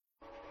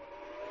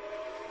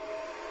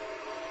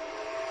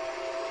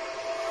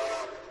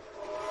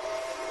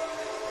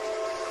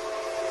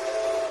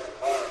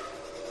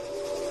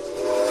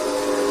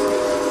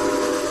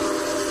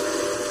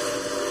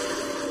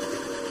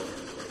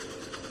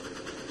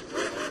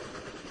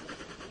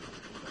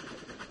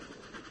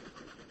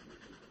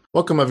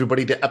Welcome,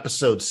 everybody, to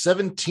episode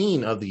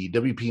 17 of the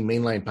WP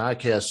Mainline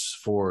Podcast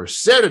for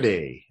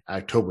Saturday,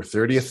 October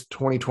 30th,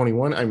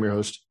 2021. I'm your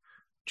host,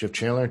 Jeff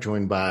Chandler,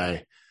 joined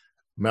by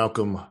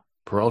Malcolm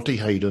Peralty.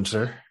 How you doing,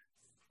 sir?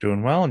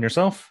 Doing well, and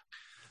yourself?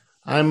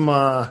 I'm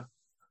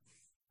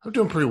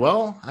doing pretty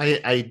well.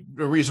 The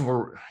reason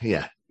we're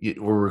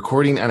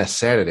recording on a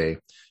Saturday.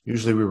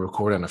 Usually we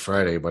record on a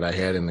Friday, but I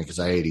had an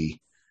anxiety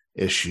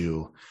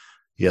issue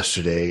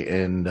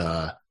yesterday, and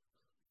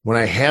when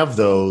I have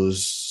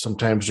those,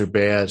 sometimes they're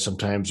bad,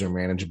 sometimes they're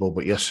manageable.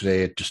 But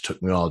yesterday, it just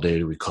took me all day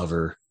to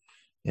recover,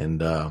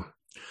 and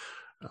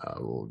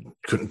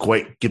couldn't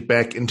quite get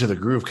back into the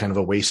groove. Kind of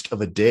a waste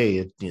of a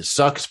day. It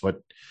sucks,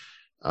 but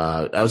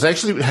I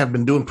have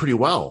been doing pretty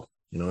well,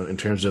 in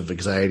terms of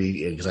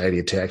anxiety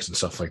attacks and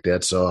stuff like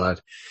that. So I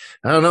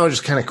don't know, I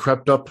just kind of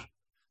crept up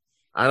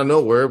out of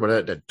nowhere,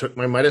 but I took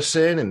my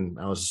medicine and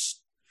I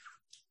was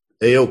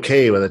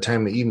A-okay by the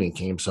time the evening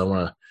came. So I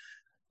want to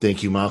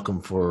thank you,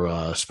 Malcolm,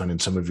 for spending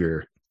some of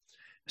your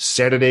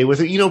Saturday with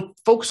it.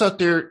 Folks out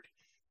there,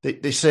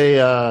 they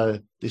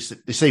say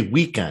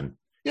weekend.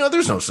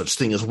 There's no such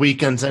thing as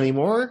weekends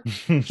anymore.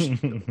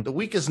 The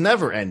week is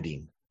never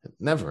ending. It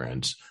never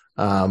ends.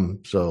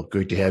 So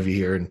great to have you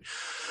here. And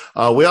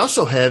we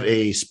also have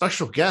a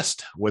special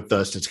guest with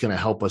us that's going to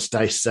help us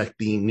dissect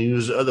the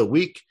news of the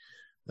week.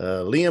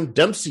 Liam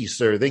Dempsey,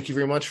 sir, thank you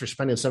very much for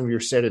spending some of your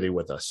Saturday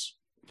with us.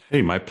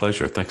 Hey, my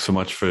pleasure. Thanks so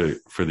much for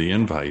the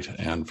invite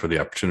and for the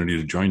opportunity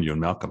to join you and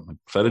Malcolm. I'm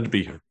excited to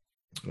be here.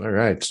 All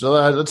right. So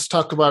let's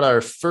talk about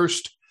our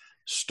first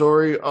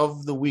story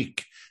of the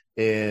week.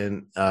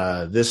 And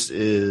this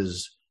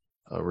is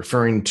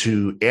referring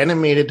to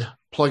animated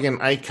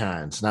plugin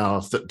icons. Now,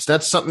 if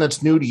that's something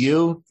that's new to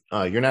you,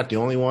 you're not the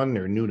only one.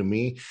 They're new to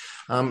me.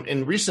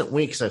 In recent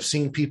weeks, I've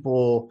seen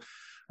people,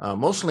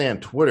 mostly on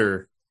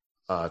Twitter,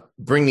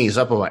 bring these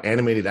up about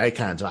animated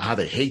icons, about how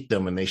they hate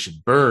them and they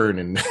should burn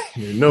and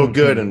they're no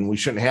good and we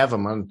shouldn't have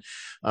them.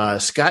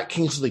 Scott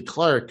Kingsley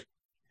Clark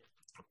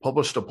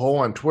published a poll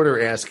on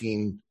Twitter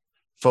asking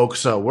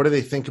folks, what do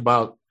they think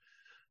about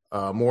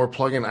more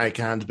plugin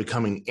icons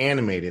becoming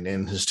animated?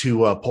 And his two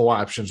poll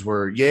options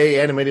were, yay,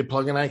 animated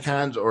plugin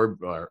icons,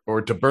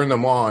 or to burn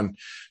them on.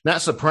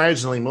 Not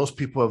surprisingly, most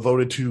people have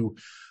voted to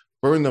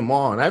burn them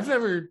on. I've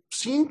never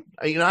seen,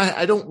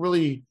 I don't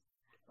really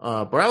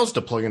browse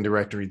the plugin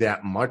directory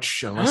that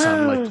much unless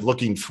I'm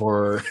looking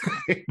for,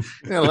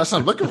 unless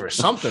I'm looking for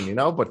something,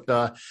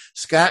 but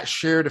Scott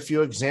shared a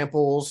few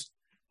examples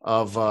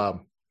of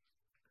some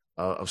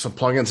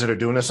plugins that are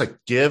doing this, like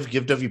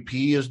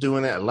GiveWP is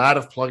doing it. A lot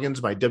of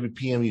plugins by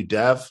WPMU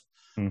Dev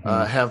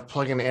have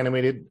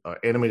animated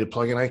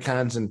plugin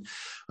icons, and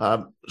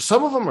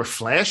some of them are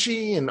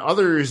flashy, and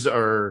others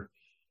are,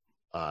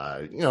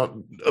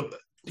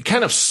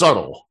 kind of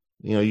subtle.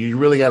 You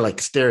really got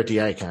to stare at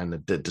the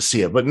icon to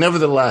see it. But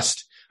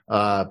nevertheless,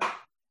 more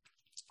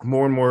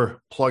and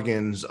more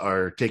plugins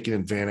are taking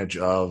advantage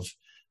of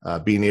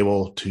being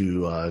able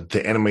to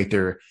animate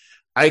their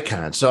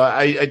icons. So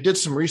I did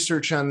some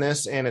research on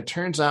this, and it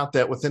turns out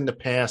that within the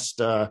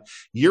past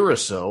year or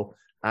so,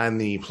 on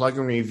the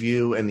plugin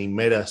review and the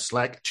Meta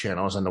Slack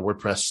channels on the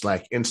WordPress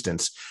Slack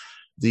instance,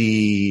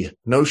 the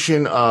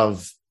notion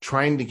of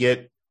trying to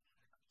get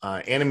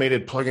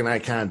animated plugin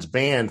icons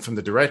banned from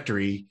the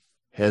directory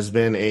has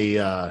been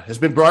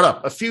brought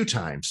up a few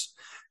times.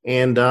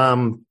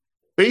 And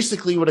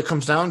basically what it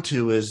comes down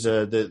to is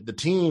the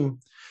team,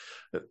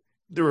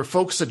 there were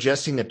folks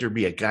suggesting that there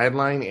be a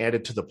guideline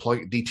added to the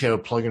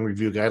detailed plugin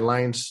review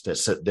guidelines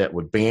that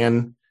would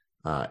ban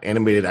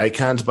animated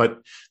icons. But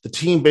the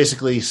team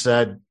basically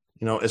said,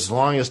 as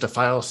long as the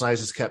file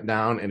size is kept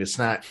down and it's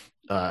not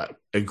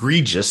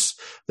egregious,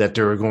 that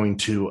they're going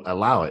to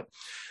allow it.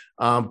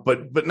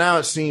 But now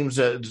it seems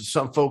that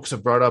some folks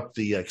have brought up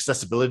the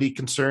accessibility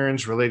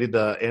concerns related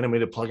to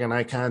animated plugin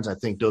icons. I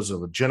think those are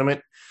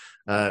legitimate.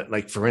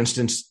 Like, for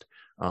instance,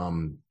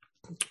 in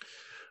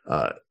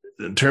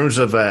terms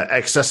of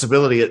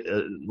accessibility,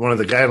 one of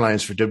the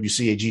guidelines for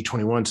WCAG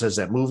 21 says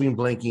that moving,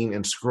 blinking,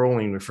 and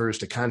scrolling refers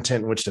to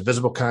content in which the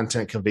visible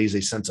content conveys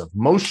a sense of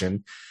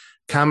motion.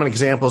 Common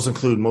examples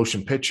include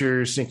motion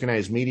pictures,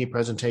 synchronized media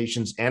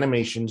presentations,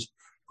 animations,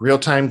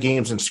 real-time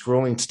games, and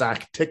scrolling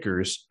stock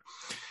tickers.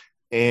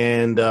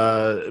 And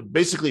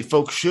basically,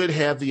 folks should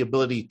have the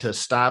ability to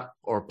stop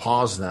or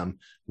pause them,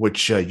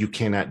 which you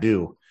cannot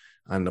do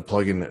on the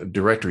plugin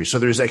directory. So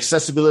there's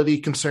accessibility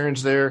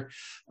concerns there.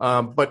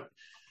 But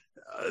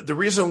the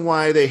reason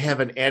why they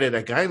haven't added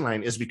a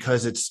guideline is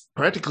because it's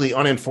practically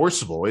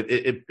unenforceable.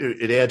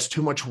 It adds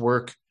too much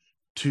work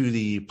to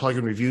the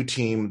plugin review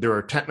team. There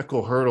are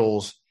technical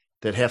hurdles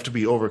that have to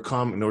be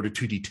overcome in order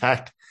to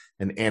detect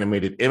an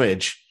animated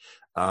image.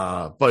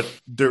 But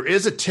there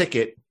is a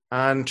ticket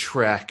on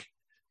track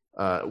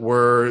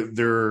where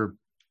they're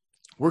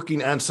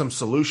working on some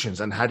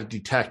solutions on how to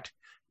detect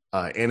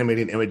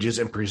animated images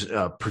and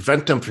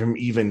prevent them from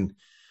even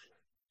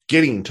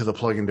getting to the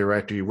plugin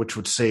directory, which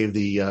would save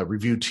the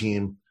review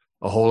team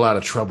a whole lot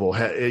of trouble,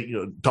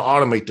 to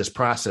automate this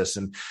process.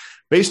 And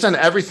based on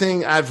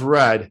everything I've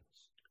read,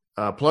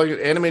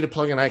 animated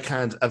plugin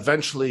icons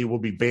eventually will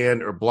be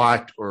banned or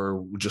blocked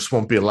or just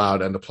won't be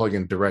allowed on the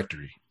plugin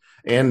directory.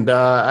 And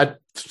I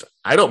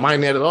don't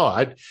mind that at all.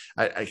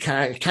 I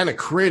kind of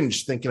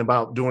cringe thinking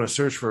about doing a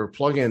search for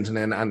plugins and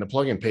then on the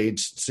plugin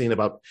page seeing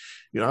about,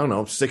 I don't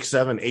know, 6,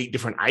 7, 8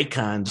 different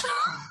icons,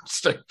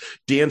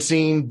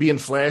 dancing, being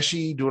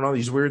flashy, doing all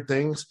these weird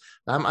things.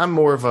 I'm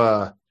more of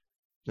a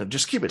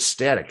just keep it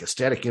static, a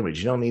static image.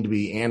 You don't need to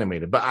be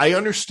animated. But I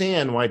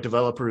understand why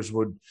developers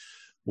would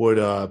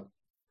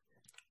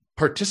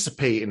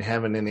participate in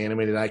having an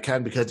animated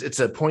icon because it's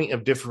a point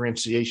of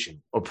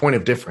differentiation or point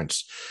of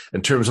difference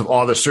in terms of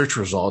all the search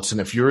results.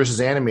 And if yours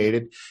is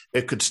animated,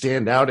 it could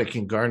stand out. It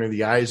can garner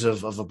the eyes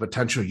of a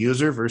potential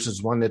user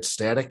versus one that's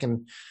static.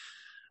 And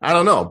I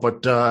don't know,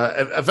 but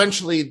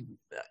eventually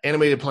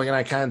animated plugin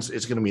icons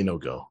is going to be a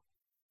no-go.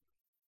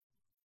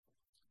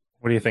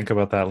 What do you think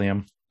about that,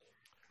 Liam?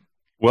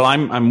 Well,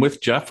 I'm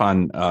with Jeff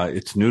on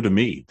it's new to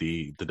me.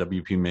 The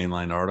WP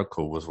Mainline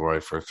article was where I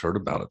first heard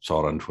about it,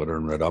 saw it on Twitter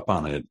and read up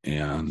on it.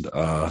 And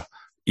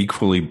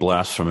equally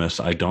blasphemous,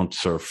 I don't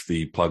surf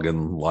the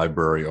plugin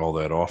library all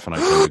that often. I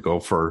tend to go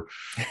for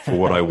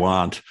what I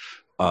want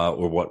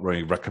or what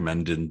I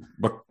recommend and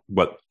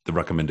what the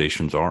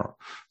recommendations are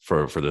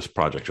for this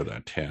project or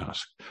that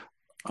task.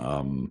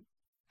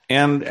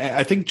 And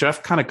I think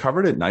Jeff kind of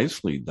covered it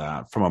nicely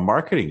that from a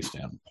marketing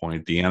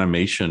standpoint, the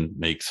animation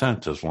makes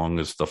sense as long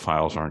as the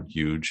files aren't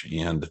huge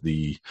and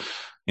the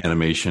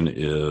animation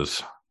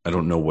is, I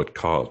don't know what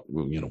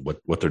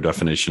their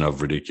definition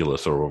of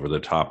ridiculous or over the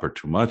top or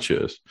too much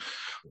is.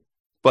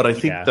 But I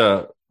think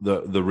the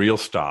real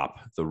stop,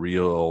 the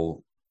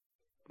real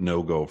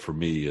no-go for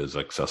me is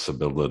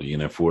accessibility.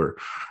 And if we're,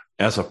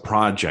 as a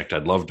project,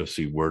 I'd love to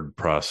see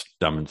WordPress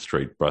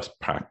demonstrate best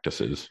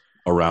practices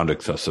around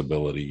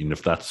accessibility. And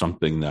if that's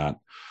something that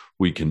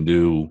we can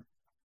do,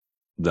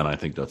 then I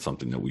think that's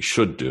something that we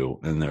should do.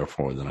 And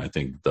therefore, then I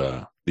think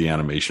the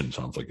animation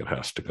sounds like it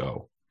has to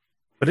go.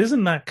 But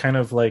isn't that kind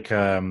of like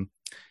a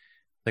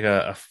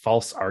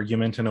false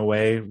argument in a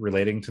way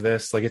relating to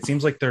this? Like, it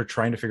seems like they're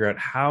trying to figure out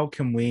how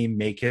can we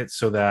make it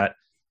so that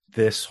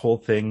this whole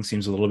thing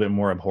seems a little bit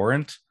more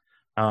abhorrent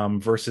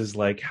versus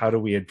like, how do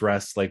we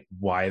address like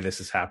why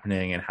this is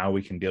happening and how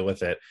we can deal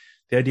with it?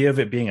 The idea of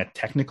it being a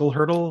technical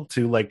hurdle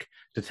to like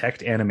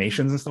detect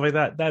animations and stuff like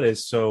that, that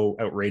is so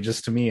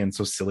outrageous to me and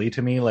so silly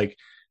to me. Like,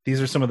 these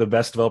are some of the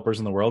best developers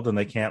in the world and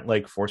they can't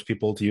like force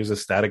people to use a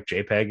static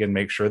JPEG and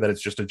make sure that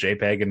it's just a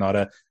JPEG and not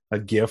a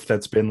GIF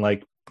that's been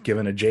like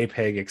given a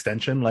JPEG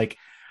extension. Like,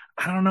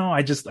 I don't know.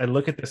 I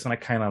look at this and I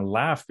kind of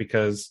laugh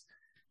because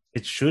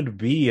it should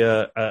be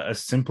a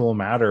simple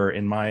matter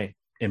in my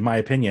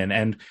opinion.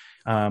 And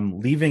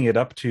leaving it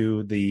up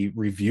to the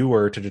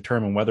reviewer to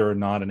determine whether or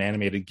not an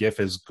animated GIF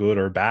is good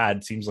or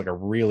bad seems like a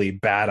really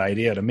bad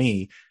idea to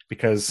me,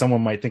 because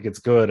someone might think it's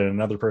good and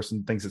another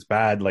person thinks it's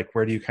bad. Like,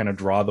 where do you kind of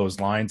draw those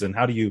lines and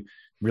how do you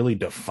really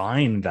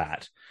define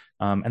that?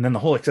 And then the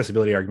whole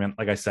accessibility argument,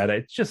 like I said,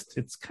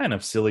 it's kind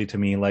of silly to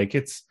me. Like,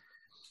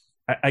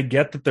 I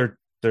get that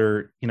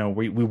they're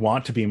we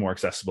want to be more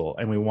accessible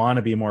and we want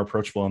to be more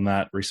approachable in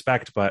that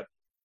respect, but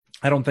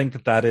I don't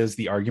think that is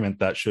the argument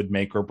that should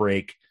make or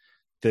break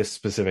this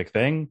specific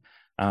thing.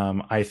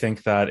 I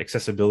think that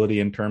accessibility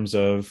in terms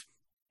of,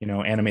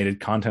 animated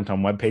content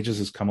on web pages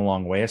has come a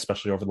long way,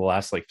 especially over the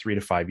last like 3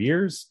 to 5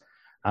 years.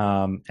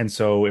 And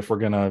so if we're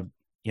going to,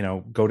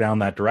 go down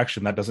that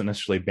direction, that doesn't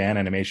necessarily ban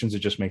animations. It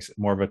just makes it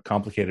more of a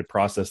complicated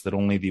process that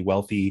only the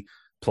wealthy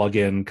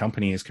plugin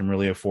companies can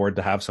really afford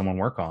to have someone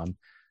work on.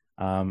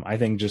 I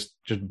think just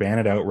ban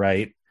it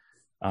outright,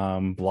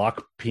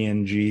 block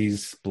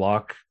PNGs,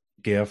 block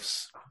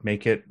GIFs,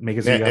 make it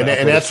so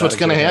and that's what's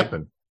going to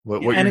happen.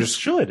 And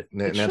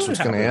that's what's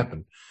going to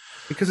happen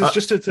because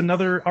it's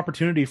another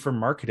opportunity for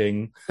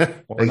marketing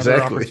or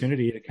another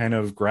opportunity to kind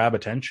of grab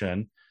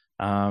attention.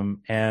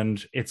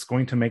 And it's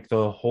going to make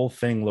the whole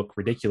thing look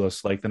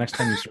ridiculous. Like, the next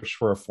time you search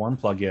for a form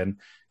plugin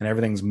and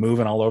everything's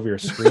moving all over your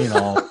screen,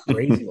 all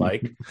crazy,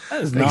 like,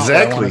 that is not what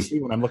I want to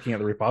see when I'm looking at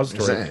the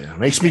repository. It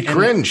makes me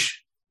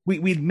cringe.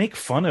 We make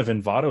fun of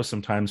Envato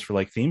sometimes for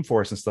like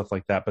ThemeForce and stuff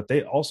like that, but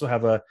they also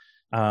have a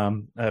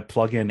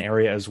plugin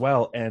area as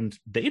well, and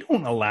they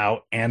don't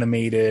allow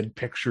animated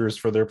pictures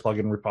for their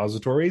plugin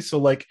repository. So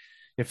like,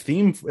 if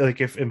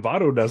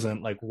Envato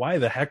doesn't, like, why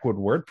the heck would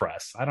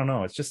WordPress? I don't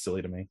know. It's just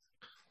silly to me.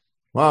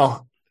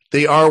 Well,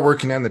 they are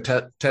working on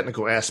the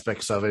technical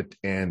aspects of it,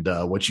 and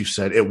what you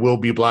said, it will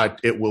be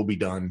blocked, it will be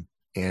done,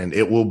 and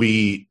it will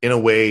be in a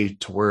way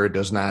to where it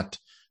does not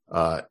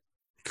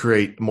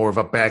create more of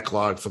a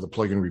backlog for the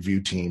plugin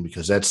review team,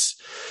 because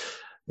that's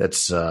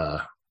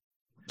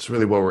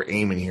really what we're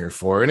aiming here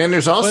for. And then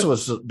there's also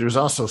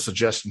a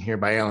suggestion here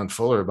by Alan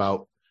Fuller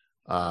about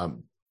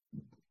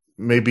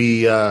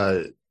maybe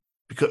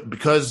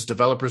because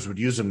developers would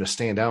use them to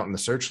stand out in the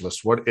search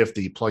list. What if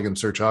the plugin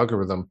search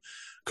algorithm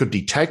could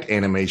detect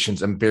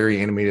animations and bury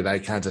animated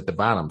icons at the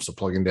bottom, so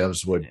plugin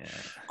devs would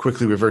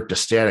quickly revert to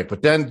static?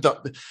 But then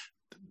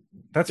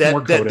that's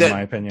more code, in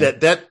my opinion.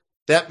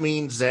 That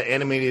means that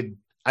animated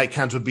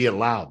icons would be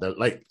allowed. That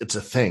like it's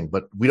a thing,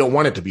 but we don't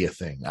want it to be a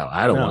thing.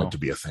 I don't want it to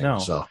be a thing. No.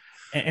 So,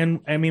 and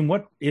I mean,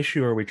 what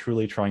issue are we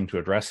truly trying to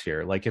address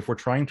here? Like, if we're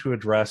trying to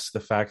address the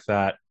fact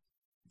that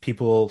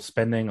people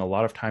spending a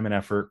lot of time and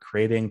effort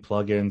creating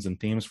plugins and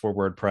themes for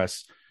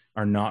WordPress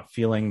are not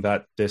feeling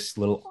that this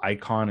little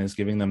icon is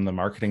giving them the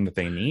marketing that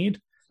they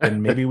need,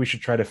 then maybe we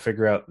should try to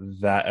figure out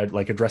that,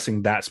 like,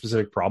 addressing that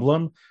specific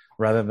problem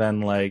rather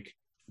than like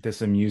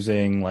this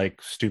amusing,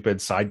 like,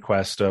 stupid side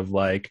quest of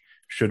like,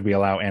 should we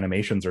allow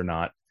animations or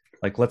not?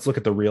 Like, let's look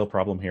at the real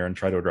problem here and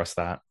try to address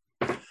that.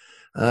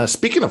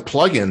 Speaking of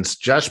plugins,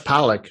 Josh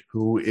Pollack,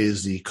 who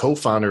is the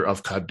co-founder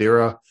of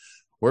Cloudera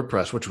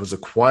WordPress, which was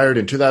acquired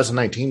in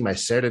 2019 by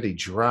Saturday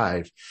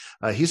Drive,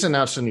 he's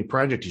announced a new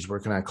project he's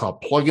working on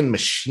called Plugin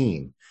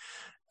Machine,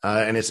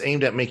 and it's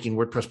aimed at making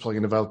WordPress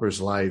plugin developers'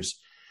 lives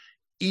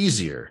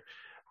easier.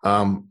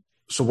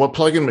 So what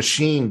Plugin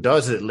Machine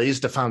does, it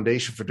lays the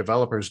foundation for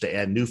developers to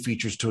add new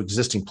features to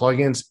existing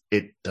plugins.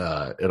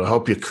 It'll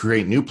help you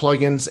create new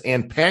plugins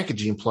and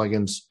packaging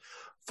plugins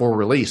for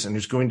release. And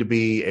there's going to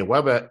be a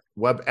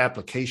web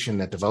application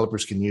that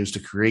developers can use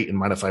to create and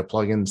modify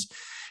plugins,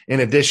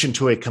 in addition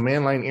to a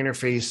command line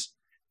interface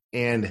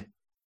and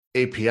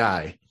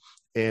API.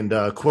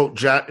 And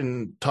quote,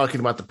 in talking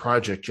about the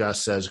project, Josh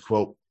says,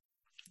 quote,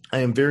 I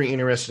am very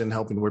interested in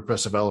helping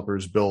WordPress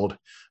developers build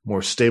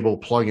more stable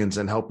plugins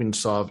and helping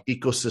solve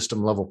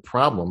ecosystem level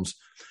problems.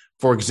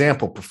 For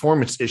example,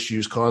 performance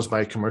issues caused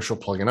by commercial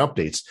plugin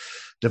updates.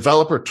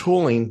 Developer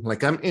tooling,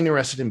 like I'm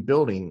interested in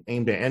building,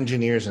 aimed at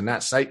engineers and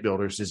not site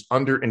builders, is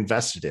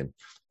underinvested in.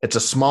 It's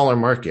a smaller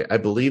market. I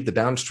believe the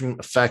downstream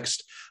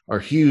effects are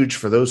huge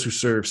for those who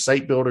serve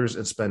site builders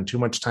and spend too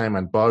much time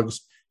on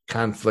bugs,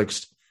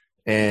 conflicts,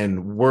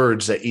 and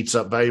words that eats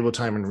up valuable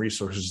time and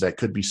resources that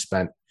could be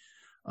spent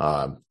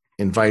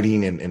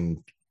inviting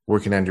and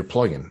working on your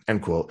plugin,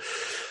 end quote.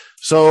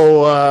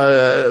 So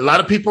a lot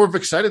of people are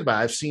excited about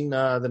it. I've seen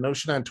the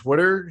Notion on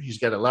Twitter. He's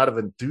got a lot of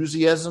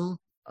enthusiasm.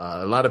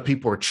 A lot of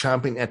people are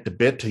chomping at the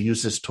bit to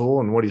use this tool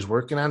and what he's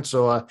working on.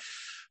 So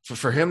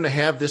for him to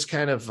have this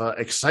kind of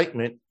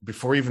excitement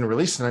before even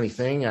releasing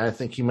anything, I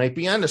think he might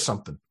be onto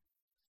something.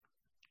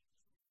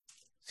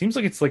 Seems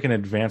like it's like an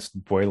advanced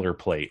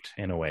boilerplate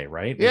in a way,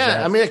 right?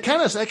 Yeah, I mean, it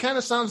kind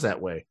of sounds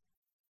that way.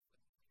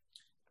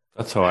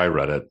 That's how I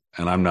read it,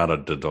 and I'm not a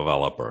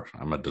developer.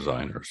 I'm a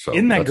designer. So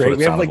isn't that great?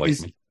 We have like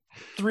these me.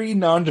 3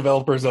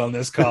 non-developers on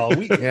this call.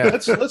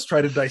 Let's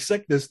try to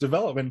dissect this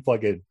development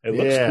plugin. It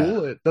looks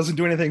cool. It doesn't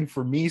do anything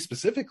for me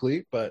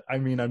specifically, but I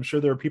mean, I'm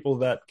sure there are people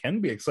that can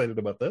be excited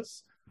about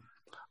this.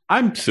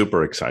 I'm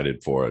super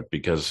excited for it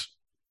because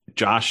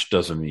Josh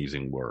does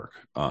amazing work.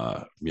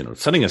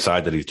 Setting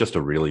aside that he's just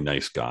a really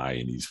nice guy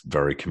and he's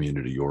very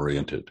community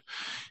oriented.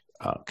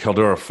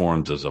 Cloudera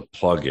Forms as a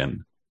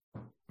plugin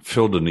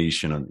filled a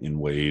niche in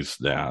ways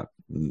that,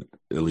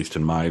 at least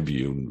in my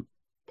view,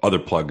 other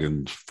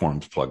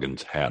Forms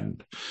plugins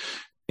hadn't.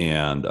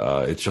 And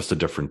it's just a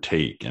different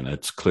take. And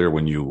it's clear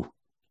when you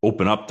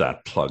open up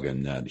that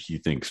plugin that he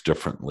thinks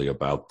differently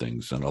about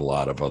things than a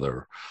lot of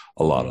other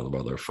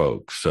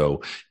folks.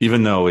 So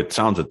even though it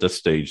sounds at this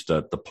stage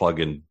that the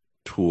plugin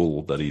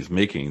tool that he's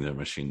making, the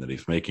machine that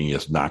he's making,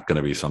 is not going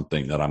to be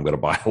something that I'm going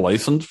to buy a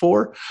license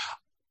for,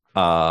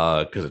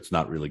 because it's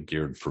not really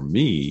geared for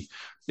me,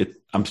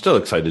 I'm still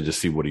excited to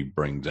see what he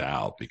brings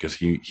out because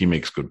he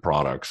makes good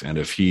products. And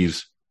if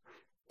he's,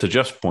 to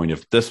Jeff's point,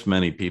 if this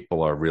many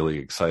people are really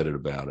excited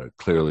about it,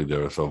 clearly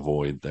there's a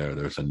void there.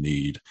 There's a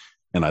need.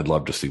 And I'd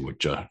love to see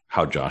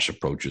how Josh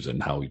approaches it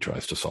and how he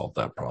tries to solve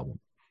that problem.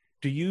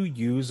 Do you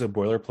use a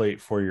boilerplate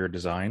for your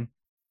design?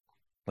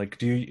 Like,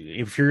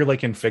 if you're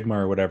like in Figma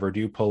or whatever, do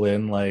you pull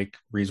in like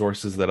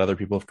resources that other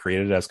people have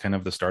created as kind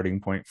of the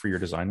starting point for your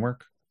design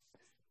work?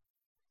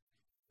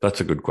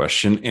 That's a good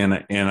question. And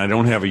I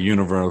don't have a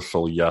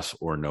universal yes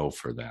or no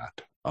for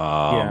that.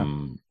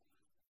 I've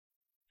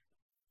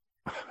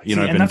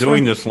been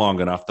doing this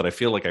long enough that I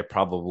feel like I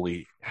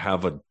probably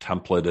have a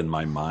template in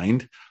my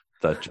mind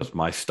that's just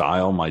my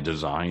style, my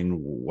design,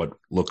 what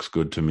looks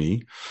good to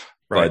me.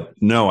 Right.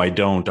 But no, I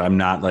don't. I'm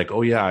not like,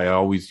 oh yeah, I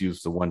always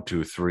use the 1,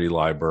 2, 3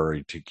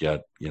 library to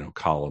get,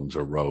 columns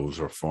or rows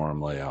or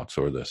form layouts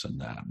or this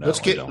and that. No, let's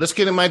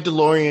get in my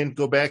DeLorean,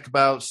 go back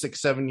about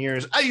 6-7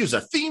 years. I use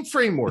a theme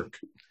framework.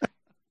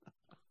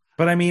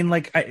 But I mean,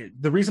 like,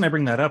 the reason I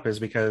bring that up is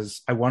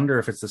because I wonder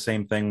if it's the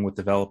same thing with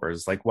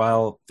developers. Like,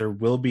 while there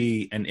will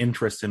be an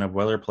interest in a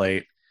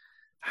boilerplate,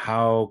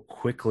 how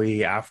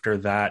quickly after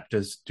that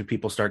do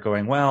people start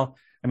going, well,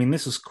 I mean,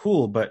 this is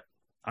cool, but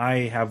I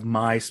have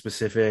my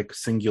specific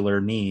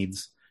singular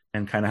needs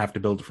and kind of have to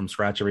build it from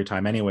scratch every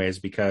time anyways,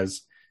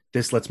 because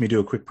this lets me do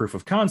a quick proof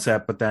of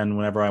concept, but then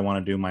whenever I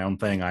want to do my own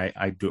thing,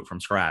 I do it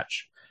from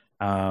scratch.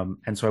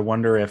 And so I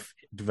wonder if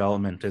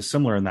development is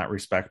similar in that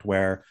respect,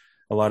 where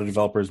a lot of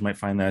developers might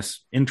find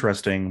this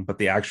interesting, but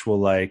the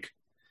actual at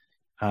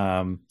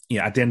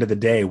the end of the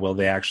day, will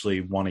they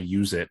actually want to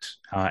use it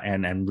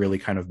and really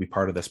kind of be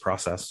part of this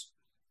process?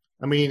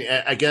 I mean,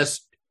 I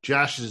guess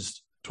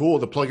Josh's tool,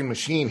 the Plugin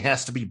Machine,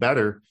 has to be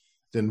better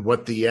than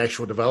what the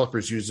actual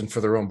developers using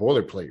for their own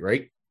boilerplate,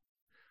 right?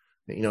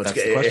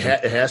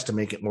 it has to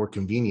make it more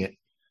convenient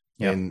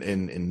Yep.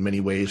 in many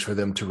ways for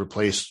them to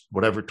replace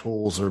whatever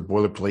tools or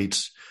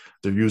boilerplates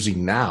they're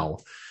using now.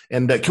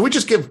 And can we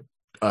just give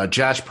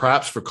Josh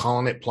props for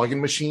calling it plugin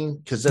machine?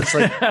 Because that's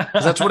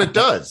what it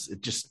does.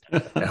 It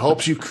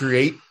helps you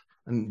create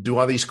and do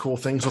all these cool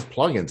things with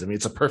plugins. I mean,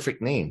 it's a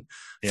perfect name.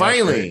 Yeah,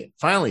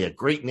 finally, a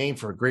great name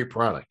for a great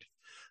product.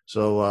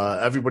 So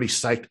everybody's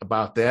psyched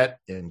about that,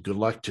 and good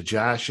luck to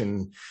Josh.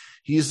 And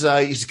he's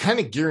kind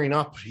of gearing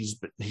up. He's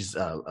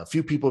a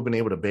few people have been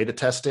able to beta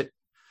test it,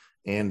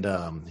 and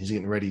he's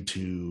getting ready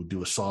to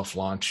do a soft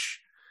launch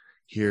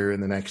here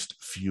in the next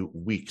few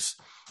weeks.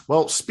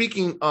 Well,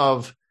 speaking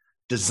of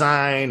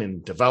design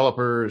and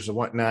developers and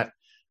whatnot,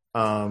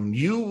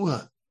 you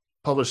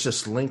published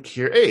this link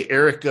here. Hey,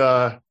 Eric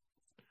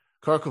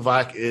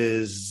Karkovac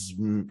is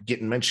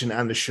getting mentioned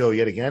on the show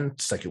yet again,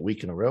 second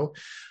week in a row.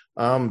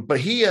 But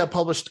he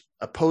published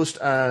a post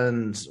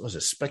on,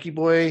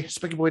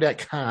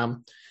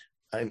 speckyboy.com,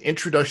 an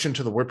introduction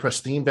to the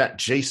WordPress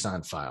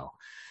theme.json file.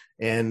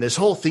 And this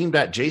whole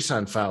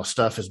theme.json file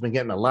stuff has been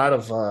getting a lot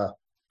of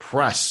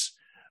press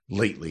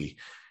lately.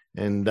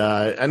 And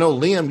I know,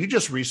 Liam, you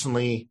just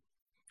recently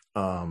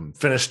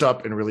finished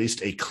up and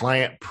released a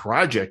client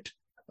project.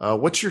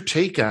 What's your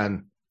take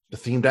on the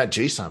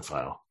theme.json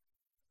file?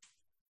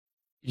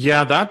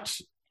 Yeah,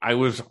 I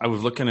was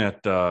looking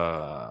at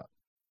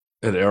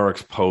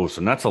Eric's post,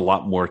 and that's a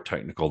lot more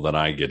technical than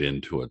I get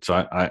into it.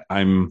 So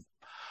I'm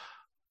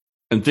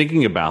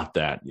thinking about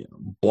that.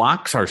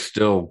 Blocks are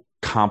still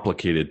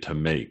complicated to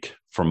make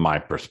from my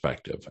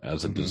perspective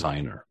as a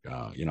designer.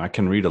 I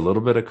can read a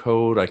little bit of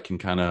code. I can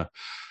kind of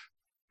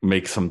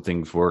make some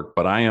things work,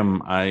 but I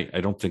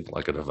don't think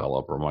like a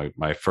developer.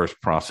 My first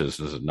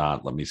process is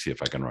not, let me see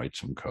if I can write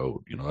some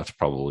code. That's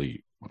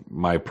probably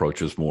my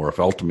approach is more, if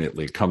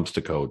ultimately it comes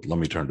to code, let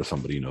me turn to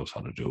somebody who knows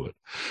how to do it.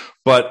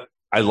 But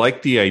I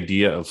like the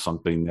idea of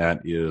something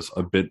that is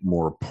a bit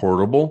more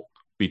portable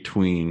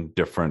between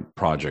different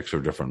projects or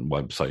different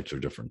websites or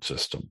different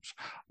systems.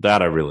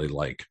 That I really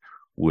like,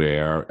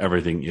 where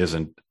everything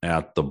isn't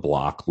at the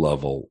block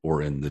level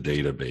or in the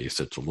database.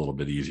 It's a little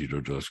bit easier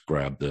to just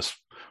grab this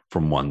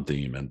from one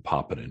theme and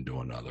pop it into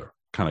another,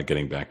 kind of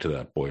getting back to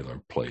that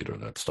boilerplate or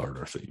that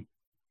starter theme.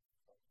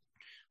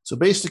 So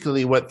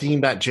basically what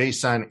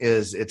theme.json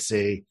is, it's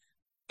a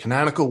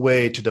canonical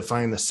way to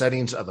define the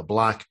settings of the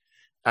block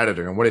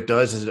editor. And what it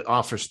does is it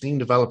offers theme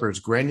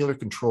developers granular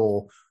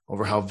control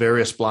over how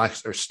various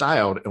blocks are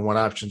styled and what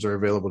options are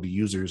available to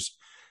users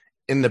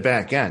in the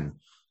back end.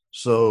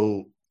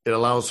 So it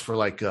allows for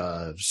like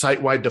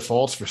site-wide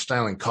defaults for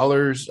styling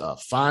colors,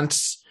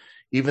 fonts,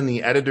 even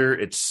the editor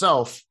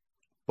itself,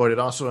 but it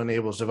also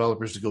enables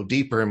developers to go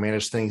deeper and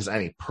manage things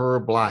on a per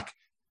block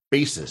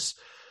basis.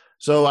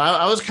 So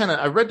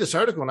I read this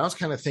article and I was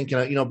kind of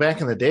thinking, back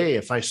in the day,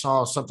 if I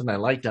saw something I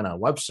liked on a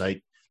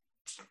website,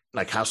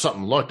 like how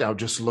something looked, I would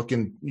just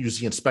use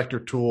the inspector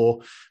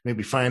tool,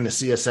 maybe find the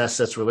CSS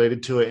that's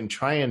related to it and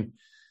try and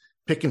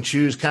pick and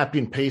choose, copy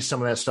and paste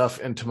some of that stuff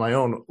into my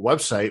own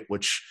website,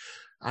 which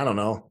I don't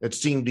know. It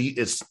seemed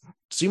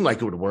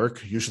like it would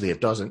work. Usually it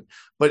doesn't,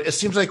 but it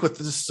seems like with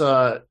this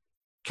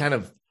kind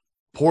of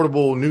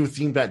portable new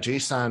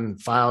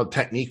theme.json file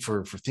technique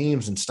for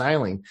themes and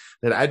styling,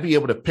 that I'd be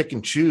able to pick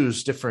and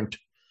choose different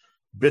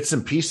bits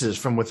and pieces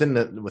from within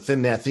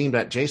that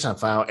theme.json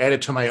file, add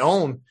it to my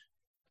own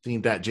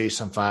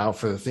theme.json file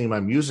for the theme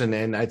I'm using.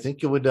 And I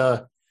think it would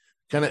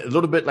kind of a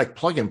little bit like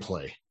plug and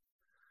play.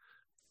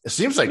 It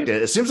seems like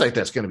that. It seems like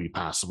that's going to be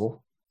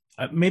possible.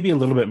 Maybe a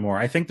little bit more.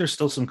 I think there's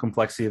still some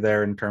complexity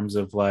there in terms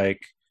of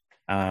like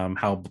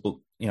how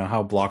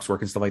blocks work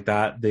and stuff like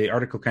that. The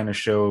article kind of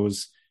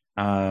shows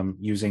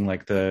using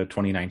like the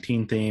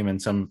 2019 theme and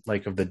some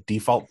like of the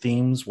default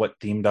themes, what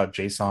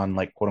theme.json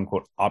like quote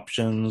unquote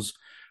options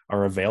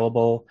are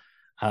available.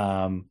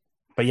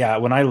 But yeah,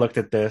 when I looked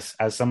at this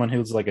as someone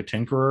who's like a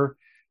tinkerer,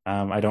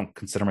 I don't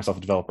consider myself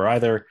a developer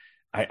either.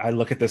 I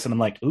look at this and I'm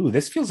like, ooh,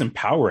 this feels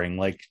empowering.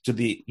 Like to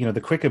the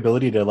quick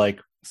ability to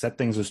like set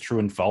things as true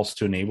and false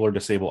to enable or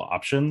disable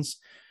options.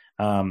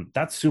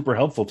 That's super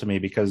helpful to me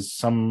because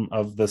some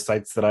of the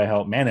sites that I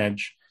help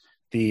manage,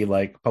 the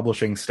like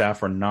publishing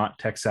staff are not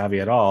tech savvy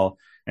at all.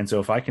 And so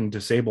if I can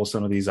disable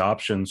some of these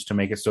options to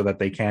make it so that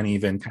they can't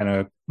even kind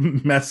of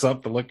mess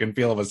up the look and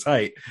feel of a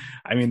site,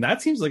 I mean,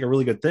 that seems like a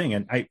really good thing.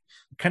 And I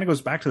kind of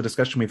goes back to the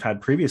discussion we've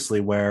had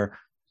previously where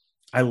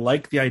I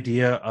like the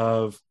idea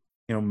of,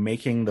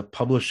 making the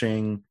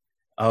publishing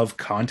of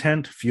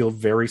content feel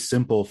very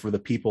simple for the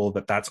people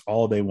that's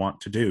all they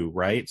want to do,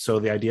 right? So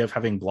the idea of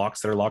having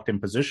blocks that are locked in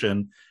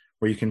position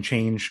where you can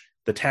change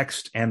the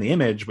text and the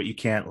image, but you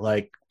can't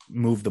like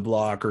move the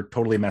block or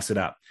totally mess it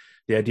up.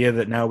 The idea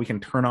that now we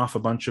can turn off a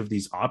bunch of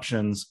these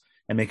options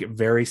and make it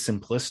very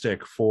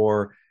simplistic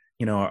for,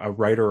 a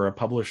writer or a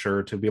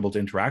publisher to be able to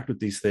interact with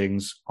these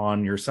things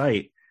on your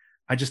site.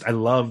 I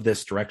love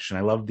this direction.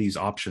 I love these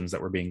options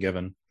that we're being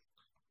given.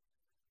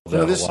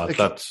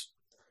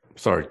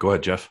 Sorry, go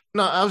ahead, Jeff.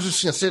 No, I was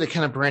just going to say that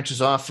kind of branches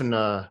off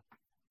into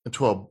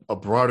a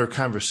broader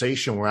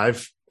conversation where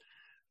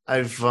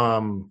I've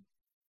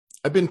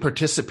I've been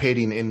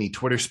participating in the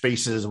Twitter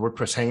Spaces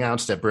WordPress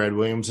Hangouts that Brad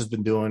Williams has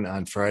been doing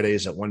on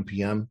Fridays at 1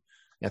 p.m.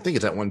 I think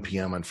it's at 1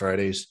 p.m. on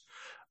Fridays.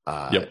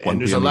 1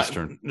 and p.m.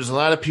 Eastern. There's a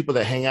lot of people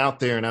that hang out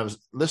there, and I was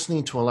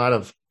listening to a lot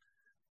of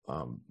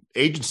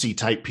agency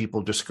type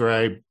people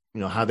describe,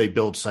 how they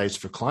build sites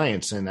for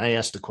clients. And I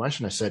asked the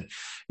question, I said,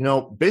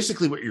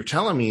 basically what you're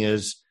telling me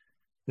is,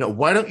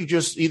 why don't you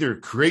just either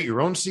create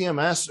your own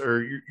CMS,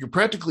 or you're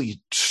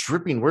practically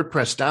stripping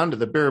WordPress down to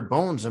the bare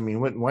bones. I mean,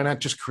 why not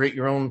just create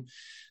your own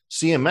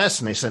CMS?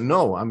 And they said,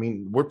 no, I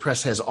mean,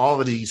 WordPress has all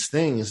of these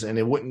things,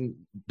 and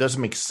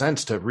doesn't make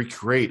sense to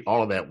recreate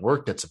all of that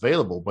work that's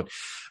available.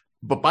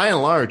 But by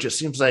and large, it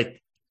seems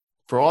like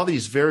for all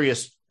these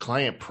various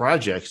client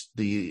projects,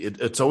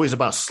 it's always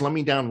about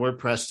slimming down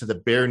WordPress to the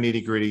bare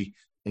nitty gritty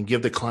and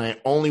give the client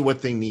only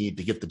what they need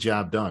to get the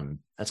job done.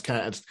 That's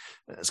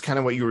kind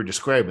of what you were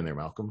describing there,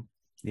 Malcolm.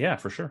 Yeah,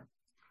 for sure.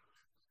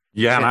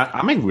 Yeah, and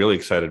I'm really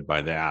excited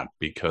by that,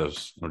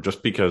 because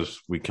just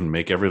because we can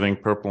make everything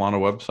purple on a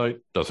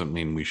website doesn't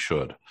mean we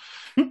should.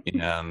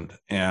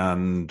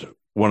 and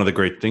one of the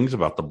great things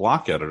about the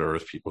block editor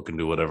is people can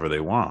do whatever they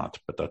want,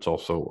 but that's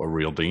also a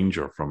real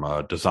danger from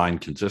a design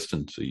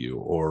consistency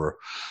or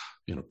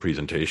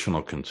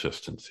presentational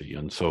consistency.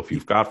 And so if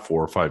you've got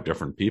 4 or 5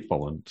 different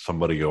people and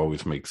somebody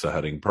always makes the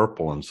heading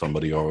purple and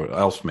somebody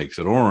else makes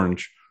it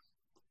orange,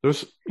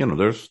 there's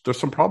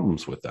some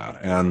problems with that.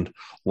 And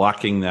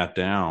locking that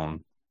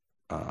down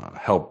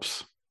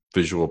helps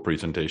visual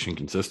presentation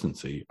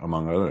consistency,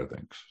 among other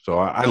things. So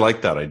I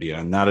like that idea,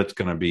 and that it's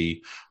going to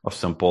be a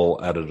simple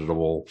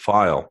editable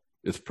file.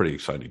 It's pretty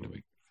exciting to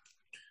me.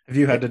 Have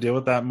you had to deal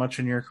with that much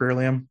in your career,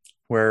 Liam?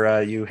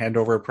 Where you hand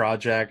over a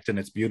project and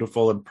it's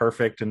beautiful and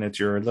perfect and it's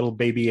your little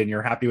baby and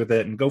you're happy with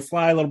it and go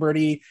fly, little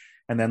birdie.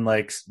 And then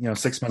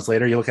 6 months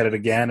later, you look at it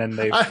again and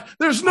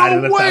there's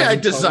no way I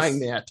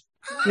designed that.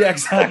 Yeah,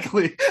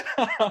 exactly.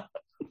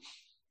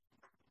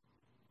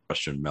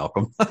 Question,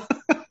 Malcolm.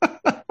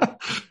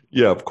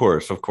 Yeah, of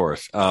course.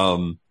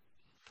 And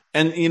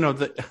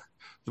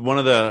one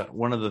of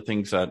the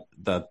things that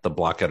the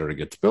block editor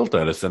gets built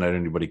at is that not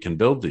anybody can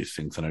build these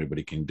things and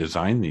anybody can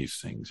design these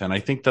things. And I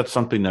think that's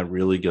something that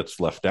really gets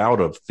left out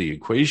of the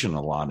equation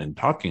a lot in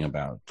talking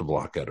about the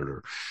block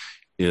editor,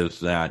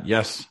 is that,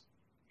 yes,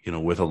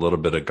 with a little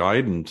bit of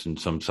guidance and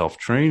some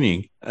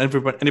self-training,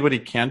 anybody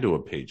can do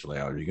a page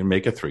layout. You can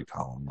make a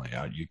 3-column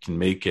layout. You can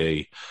make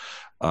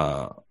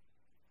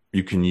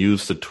you can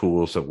use the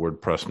tools that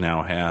WordPress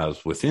now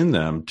has within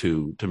them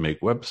to make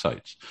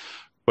websites.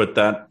 But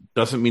that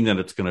doesn't mean that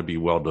it's going to be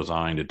well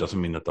designed. It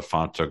doesn't mean that the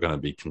fonts are going to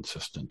be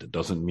consistent. It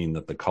doesn't mean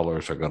that the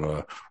colors are going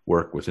to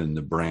work within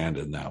the brand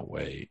in that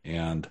way.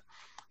 And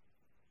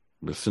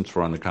since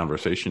we're on the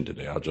conversation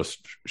today, I'll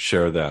just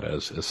share that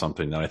as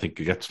something that I think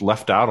gets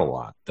left out a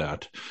lot,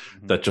 that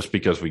just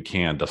because we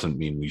can doesn't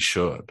mean we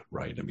should,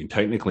 right? I mean,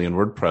 technically in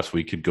WordPress,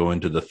 we could go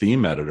into the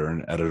theme editor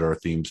and edit our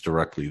themes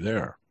directly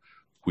there.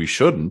 We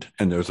shouldn't.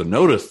 And there's a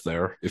notice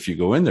there. If you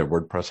go in there,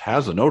 WordPress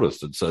has a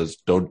notice that says,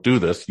 don't do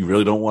this. You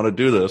really don't want to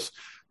do this.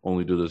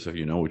 Only do this if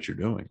you know what you're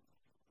doing.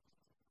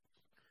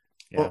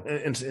 Yeah. Well,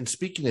 and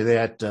speaking of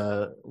that,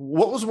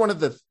 what was one of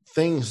the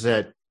things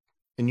that,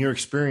 in your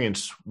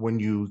experience,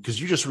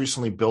 because you just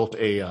recently built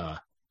a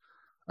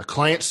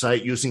client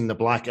site using the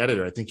block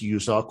editor, I think you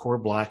used all core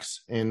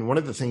blocks. And one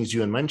of the things you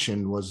had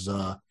mentioned was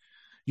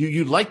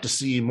you'd like to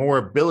see more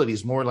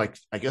abilities, more like,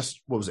 I guess,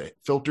 what was it,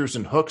 filters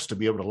and hooks to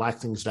be able to lock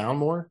things down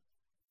more?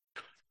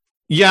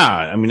 Yeah,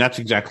 I mean, that's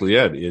exactly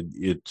it.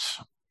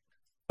 It's,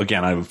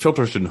 again, I have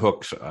filters and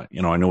hooks. I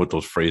know what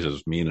those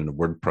phrases mean in a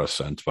WordPress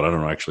sense, but I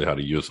don't know actually how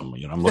to use them.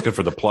 I'm looking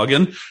for the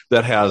plugin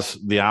that has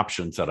the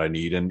options that I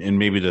need. And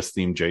maybe this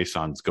theme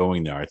JSON's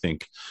going there. I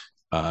think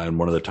and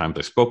one of the times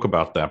I spoke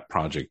about that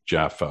project,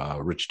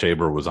 Rich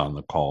Tabor was on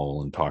the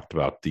call and talked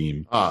about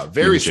theme.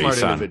 Very theme smart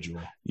JSON.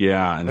 individual.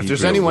 Yeah. And if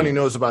there's anyone who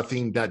knows about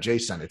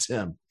theme.json, it's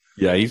him.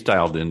 Yeah, he's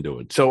dialed into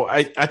it. So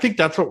I think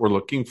that's what we're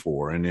looking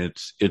for. And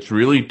it's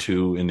really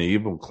to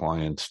enable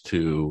clients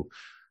to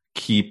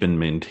keep and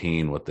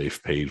maintain what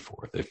they've paid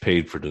for. They've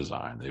paid for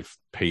design. They've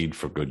paid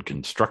for good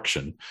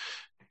construction.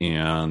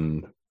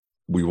 And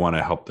we want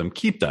to help them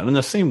keep that in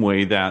the same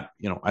way that,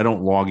 I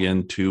don't log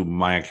into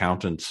my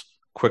accountant's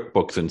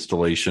QuickBooks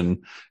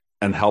installation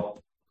and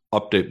help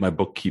update my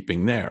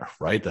bookkeeping there,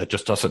 right? That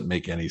just doesn't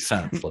make any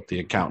sense. Let the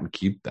accountant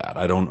keep that.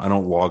 I don't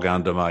log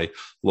onto my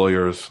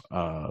lawyer's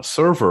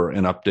server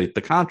and update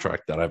the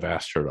contract that I've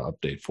asked her to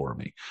update for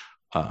me.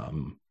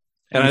 And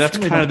that's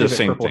kind of the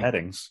same thing.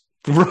 Headings.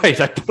 Right.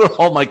 I put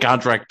all my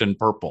contract in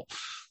purple.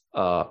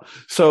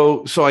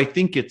 So I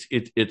think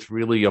it's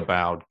really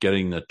about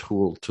getting the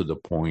tool to the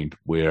point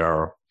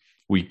where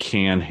we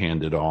can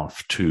hand it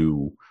off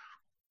to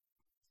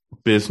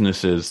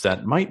businesses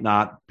that might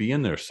not be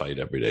in their site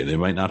every day. They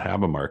might not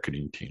have a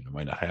marketing team. They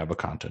might not have a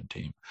content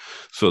team.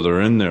 So they're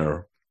in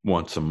there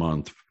once a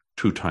month,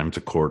 2 times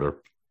a quarter,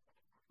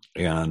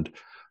 and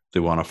they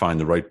want to find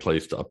the right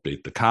place to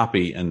update the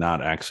copy and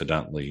not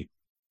accidentally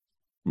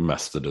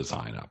mess the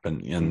design up.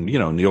 And in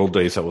the old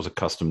days, that was a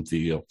custom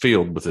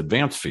field with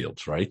advanced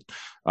fields, right?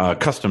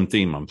 Custom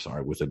theme, I'm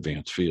sorry, with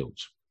advanced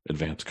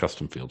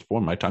custom fields. Boy,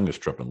 my tongue is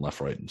tripping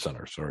left, right, and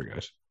center. Sorry,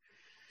 guys.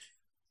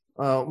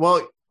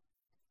 Well,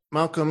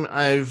 Malcolm,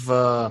 I've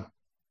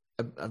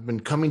been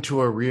coming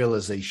to a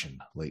realization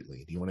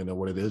lately. Do you want to know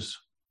what it is?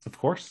 Of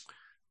course.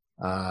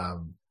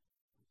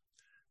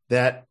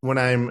 That when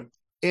I'm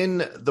in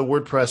the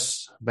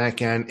WordPress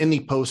backend, in the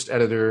post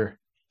editor,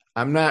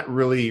 I'm not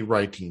really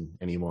writing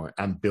anymore.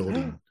 I'm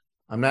building.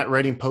 I'm not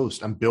writing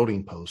post. I'm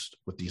building post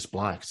with these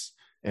blocks,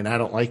 and I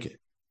don't like it.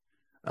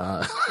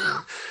 But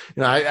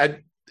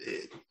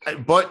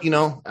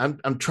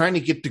I'm trying to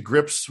get to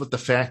grips with the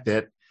fact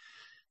that,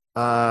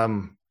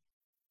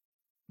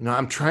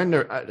 I'm trying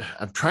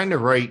to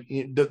write.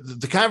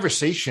 The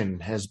conversation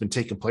has been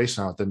taking place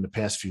now within the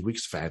past few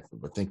weeks. In fact,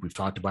 I think we've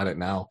talked about it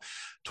now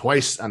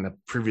twice on the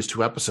previous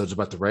 2 episodes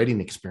about the writing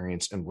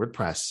experience in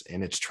WordPress,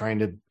 and it's trying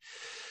to.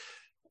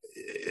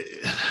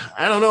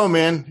 I don't know,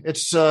 man.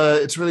 It's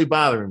really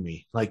bothering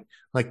me. Like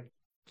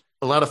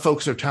a lot of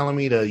folks are telling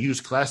me to use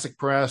Classic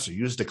Press or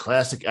use the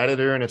Classic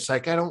Editor, and it's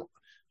like I don't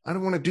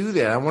want to do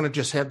that. I want to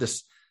just have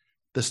this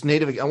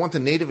native. I want the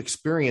native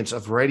experience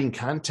of writing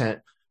content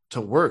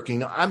to work.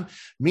 I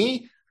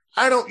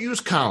don't use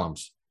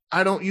columns.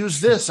 I don't use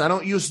this. I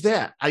don't use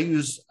that. I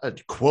use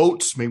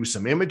quotes, maybe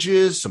some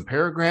images, some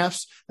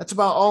paragraphs. That's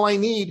about all I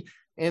need.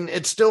 And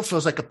it still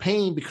feels like a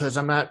pain because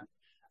I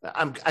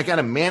got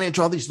to manage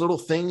all these little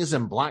things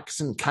and blocks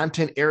and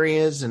content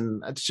areas.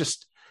 And it's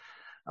just,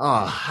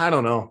 I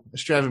don't know.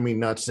 It's driving me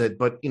nuts.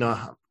 But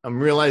I'm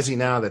realizing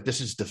now that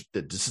this is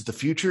the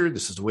future.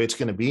 This is the way it's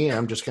going to be. And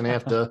I'm just going to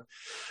have to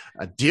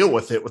deal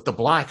with it with the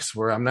blocks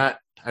where I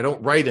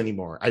don't write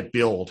anymore. I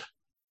build.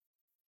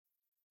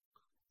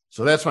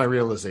 So that's my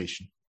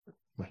realization,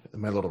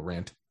 my little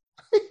rant.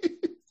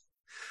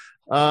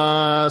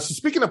 So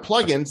speaking of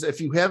plugins, if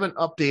you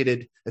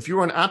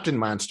were an Opt-in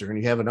monster and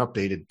you haven't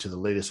updated to the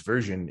latest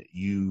version,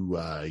 you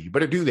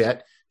better do that.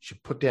 You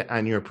should put that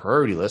on your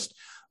priority list.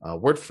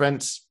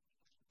 WordFence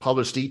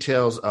published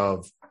details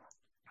of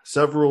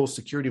several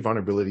security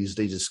vulnerabilities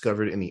they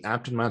discovered in the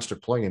Opt-in monster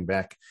plugin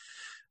back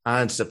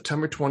on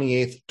September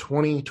 28th,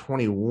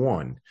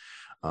 2021.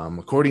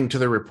 According to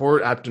the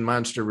report, Opt-in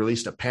Monster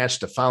released a patch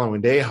the following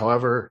day.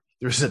 However,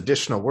 there's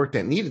additional work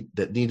that needed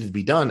to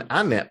be done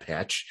on that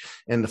patch,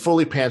 and the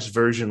fully patched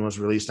version was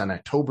released on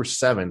October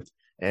 7th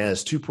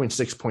as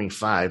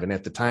 2.6.5. And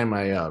at the time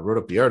I wrote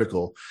up the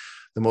article,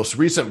 the most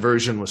recent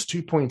version was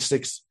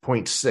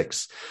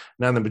 2.6.6.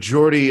 Now, the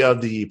majority of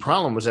the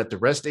problem was that the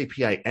REST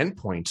API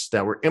endpoints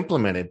that were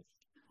implemented,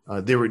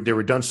 they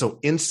were done so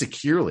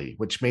insecurely,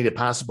 which made it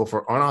possible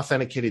for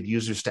unauthenticated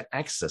users to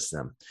access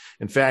them.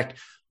 In fact,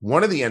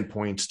 one of the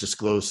endpoints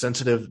disclosed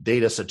sensitive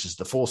data such as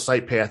the full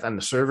site path on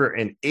the server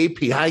and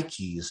API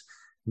keys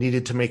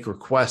needed to make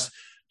requests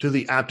to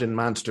the Opt-in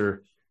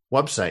Monster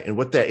website. And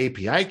with that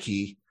API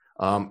key,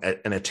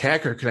 an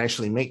attacker can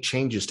actually make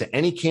changes to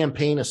any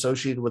campaign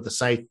associated with the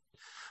site.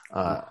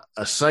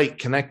 Sites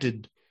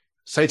connected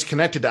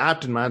to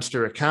Opt-in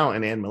Monster account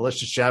and add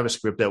malicious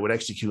JavaScript that would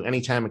execute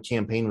anytime a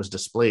campaign was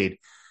displayed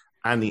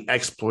on the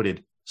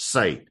exploited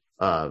site.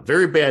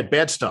 Very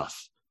bad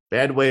stuff.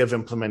 Bad way of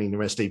implementing the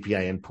REST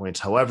API endpoints.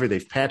 However,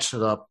 they've patched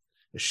it up.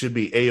 It should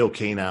be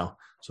A-OK now.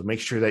 So make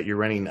sure that you're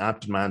running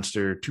Opt-in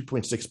Monster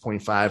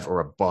 2.6.5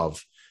 or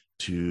above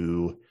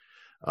to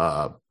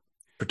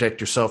protect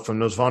yourself from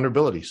those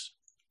vulnerabilities.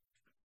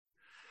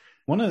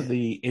 One of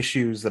the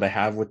issues that I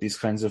have with these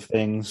kinds of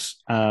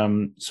things,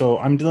 so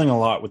I'm dealing a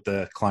lot with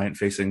the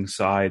client-facing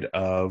side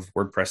of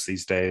WordPress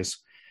these days,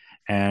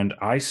 and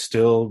I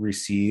still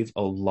receive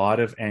a lot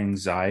of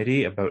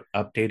anxiety about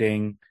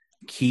updating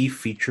key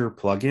feature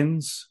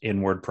plugins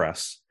in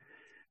WordPress,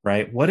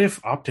 right? What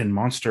if Opt-in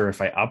Monster, if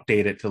I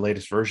update it to the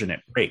latest version, it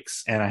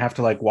breaks? And I have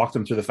to walk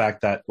them through the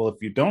fact that, well, if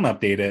you don't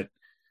update it,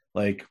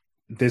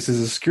 this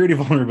is a security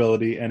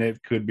vulnerability and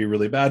it could be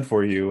really bad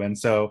for you. And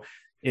so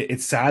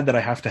it's sad that I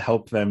have to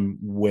help them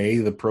weigh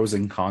the pros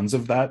and cons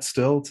of that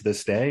still to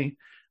this day,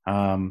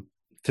 to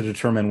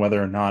determine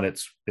whether or not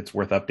it's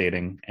worth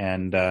updating.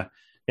 And I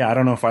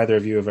don't know if either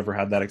of you have ever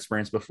had that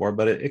experience before,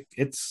 but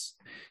it's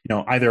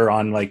either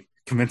on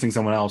convincing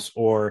someone else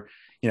or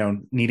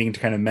needing to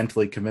kind of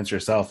mentally convince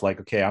yourself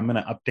okay, I'm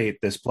going to update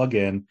this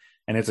plugin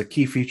and it's a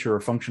key feature or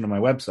function of my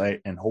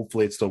website and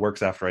hopefully it still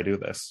works after I do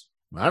this.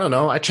 I don't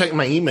know. I checked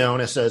my email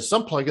and it says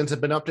some plugins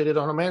have been updated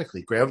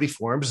automatically. Gravity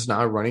Forms is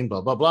now running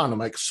blah blah blah, and I'm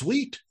like,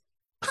 sweet.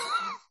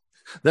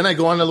 Then I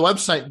go onto the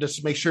website just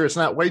to make sure it's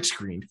not white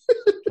screened.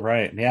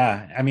 Right.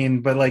 Yeah. I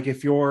mean, but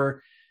if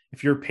your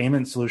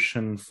payment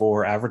solution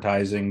for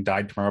advertising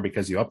died tomorrow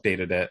because you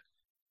updated it,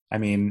 I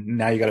mean,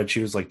 now you got to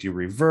choose, do you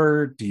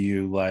revert? Do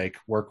you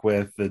work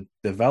with the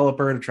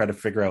developer to try to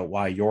figure out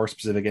why your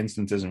specific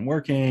instance isn't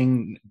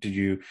working? Did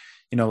you,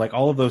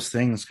 all of those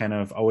things kind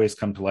of always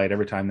come to light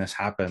every time this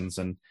happens.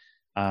 And,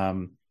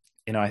 I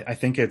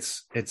think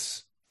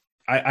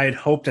I had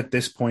hoped at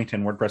this point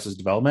in WordPress's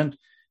development,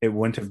 it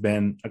wouldn't have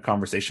been a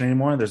conversation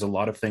anymore. There's a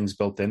lot of things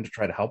built in to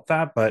try to help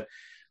that. But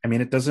I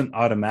mean, it doesn't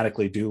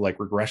automatically do like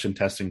regression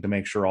testing to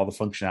make sure all the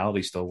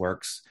functionality still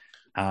works,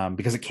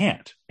 because it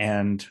can't.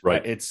 And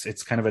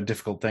it's kind of a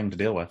difficult thing to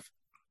deal with.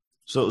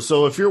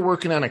 So if you're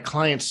working on a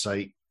client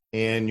site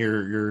and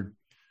you're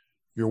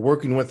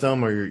working with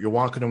them, or you're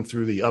walking them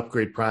through the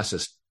upgrade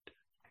process,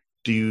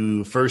 do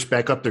you first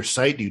back up their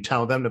site? Do you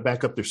tell them to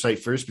back up their site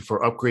first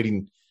before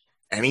upgrading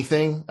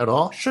anything at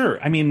all?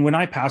 Sure. I mean, when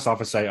I pass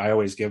off a site, I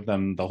always give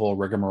them the whole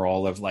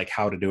rigmarole of like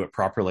how to do it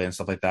properly and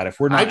stuff like that. If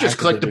we're not, I just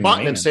click the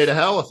button and say to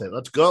hell with it.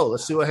 Let's go.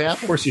 Let's see what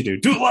happens. Of course you do.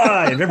 Do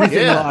live,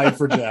 everything live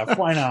for Jeff.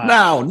 Why not?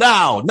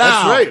 Now.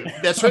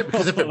 That's right.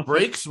 Because if it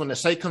breaks when the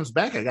site comes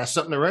back, I got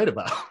something to write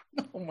about.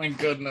 Oh my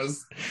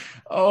goodness.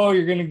 Oh,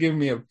 you're going to give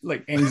me a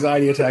like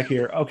anxiety attack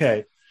here.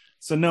 Okay.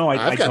 So no,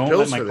 I don't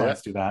let my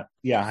clients do that.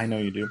 Yeah, I know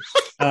you do.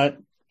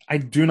 I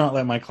do not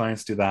let my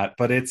clients do that,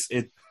 but it's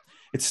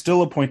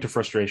still a point of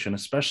frustration,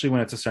 especially when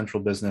it's a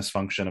central business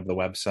function of the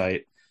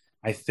website.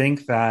 I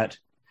think that,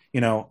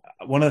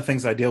 one of the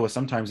things I deal with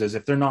sometimes is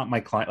if they're not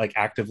my client, like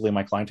actively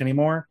my client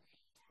anymore,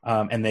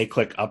 and they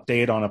click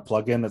update on a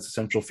plugin that's a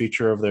central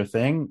feature of their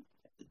thing,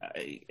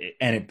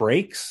 and it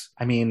breaks.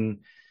 I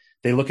mean,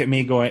 they look at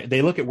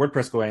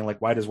WordPress going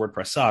like, why does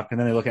WordPress suck? And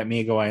then they look at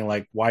me going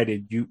like, why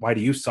do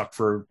you suck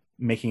for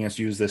making us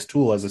use this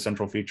tool as a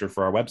central feature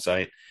for our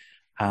website?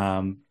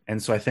 And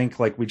so I think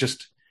like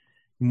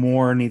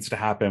more needs to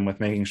happen with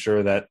making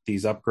sure that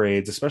these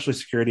upgrades, especially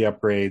security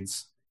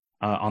upgrades,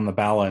 on the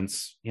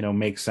balance,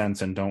 make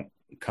sense and don't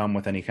come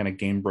with any kind of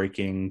game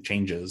breaking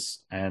changes.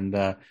 And,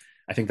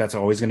 I think that's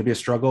always going to be a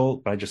struggle,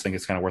 but I just think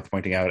it's kind of worth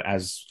pointing out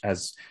as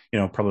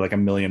probably like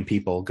 1 million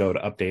people go to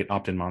update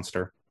Opt-in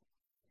Monster.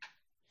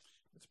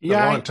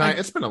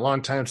 It's been a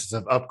long time since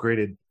I've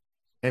upgraded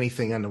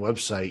anything on the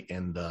website,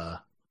 and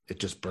it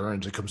just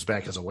burns. It comes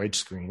back as a white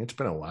screen. It's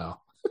been a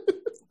while.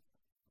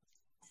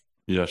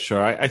 Yeah,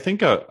 sure. I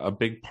think a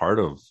big part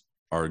of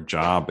our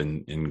job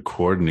in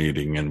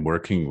coordinating and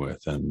working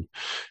with and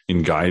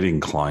in guiding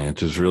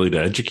clients is really to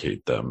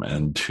educate them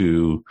and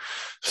to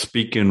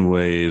speak in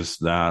ways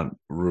that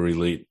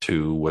relate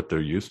to what they're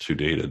used to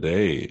day to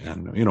day.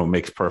 And, it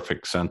makes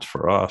perfect sense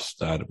for us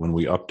that when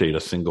we update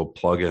a single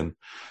plugin,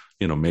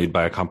 made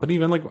by a company,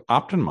 even like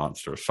Opt-in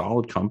Monster,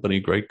 solid company,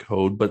 great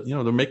code, but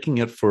they're making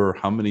it for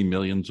how many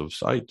millions of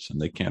sites, and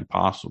they can't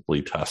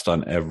possibly test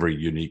on every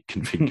unique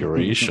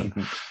configuration.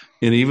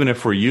 And even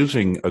if we're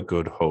using a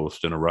good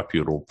host and a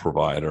reputable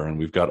provider, and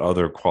we've got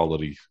other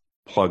quality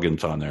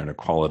plugins on there and a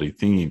quality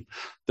theme,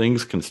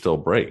 things can still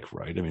break,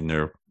 right? I mean,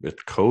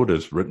 its code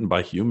is written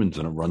by humans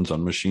and it runs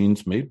on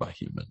machines made by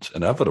humans.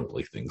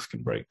 Inevitably, things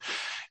can break.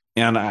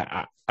 And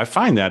I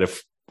find that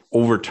if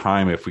over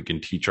time, if we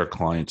can teach our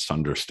clients to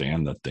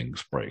understand that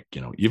things break,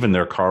 even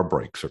their car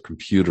breaks or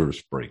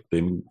computers break, they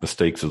make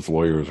mistakes as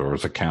lawyers or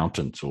as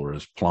accountants or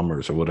as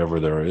plumbers or whatever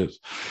there is.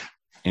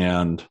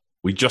 And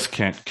we just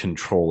can't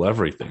control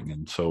everything.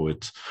 And so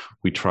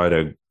we try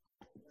to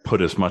put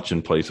as much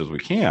in place as we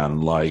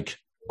can, like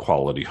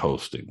quality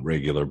hosting,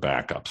 regular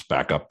backups,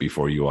 backup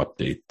before you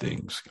update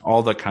things,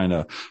 all the kind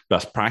of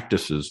best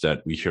practices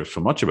that we hear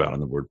so much about in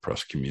the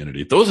WordPress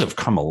community. Those have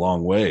come a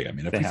long way. I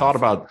mean, if you thought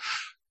about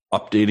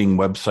updating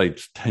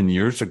websites 10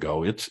 years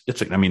ago,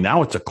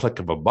 now it's a click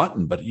of a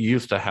button, but you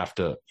used to have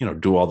to,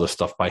 do all this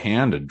stuff by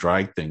hand and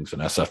drag things in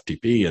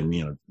SFTP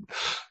and,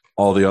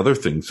 all the other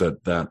things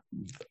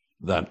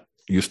that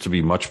used to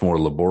be much more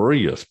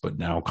laborious, but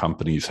now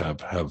companies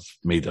have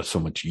made that so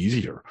much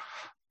easier.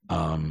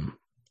 And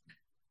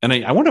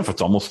I wonder if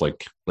it's almost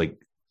like,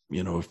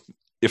 if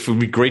it would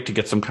be great to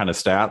get some kind of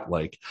stat,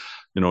 like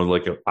an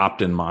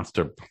Opt-in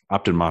Monster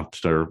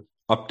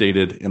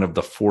updated, and of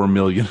the 4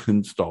 million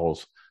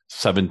installs,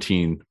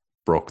 17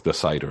 broke the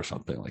site or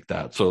something like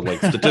that. So like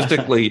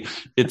statistically,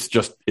 it's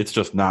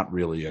just not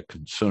really a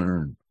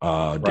concern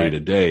day to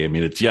day. I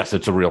mean, it's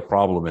a real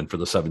problem. And for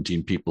the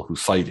 17 people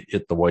whose site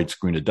hit the white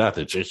screen of death,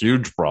 it's a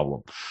huge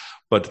problem.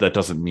 But that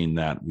doesn't mean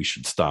that we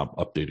should stop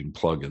updating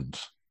plugins,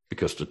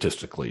 because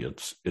statistically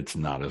it's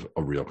not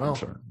a real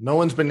concern. No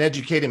one's been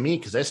educating me,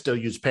 because I still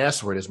use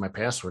password as my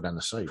password on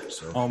the site.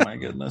 So. Oh my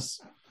goodness.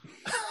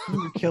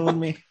 You're killing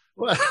me.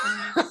 What?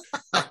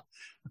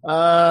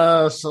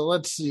 So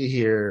let's see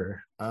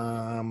here.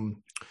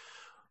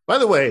 By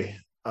the way,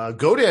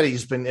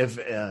 GoDaddy's been, if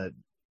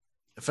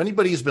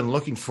anybody's been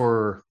looking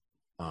for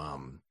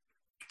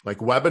like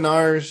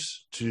webinars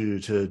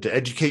to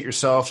educate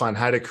yourself on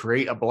how to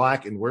create a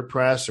block in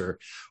WordPress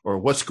or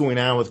what's going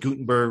on with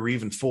Gutenberg or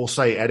even full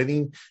site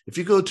editing, if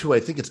you go to, I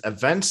think it's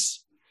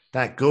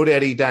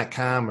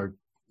events.godaddy.com or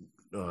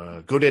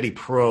GoDaddy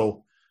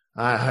Pro,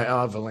 I'll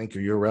have a link or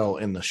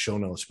URL in the show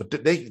notes, but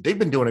they've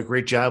been doing a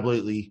great job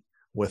lately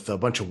with a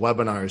bunch of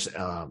webinars.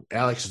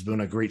 Alex has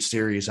been a great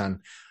series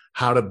on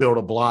how to build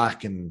a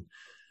block and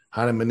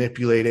how to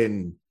manipulate it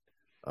and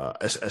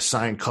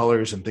assign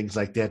colors and things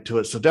like that to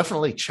it. So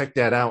definitely check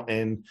that out.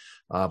 And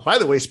by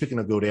the way, speaking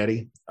of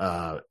GoDaddy,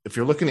 if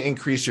you're looking to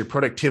increase your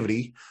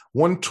productivity,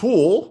 one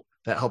tool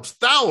that helps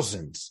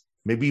thousands,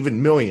 maybe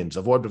even millions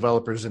of web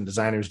developers and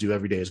designers do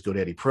every day is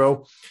GoDaddy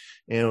Pro.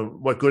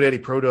 And what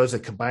GoDaddy Pro does,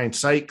 it combines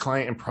site,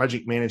 client, and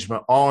project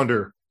management all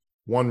under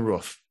one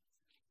roof.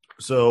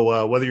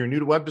 So whether you're new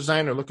to web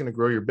design or looking to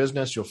grow your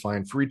business, you'll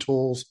find free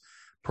tools,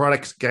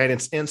 products,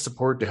 guidance, and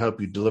support to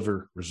help you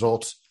deliver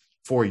results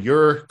for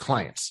your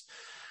clients.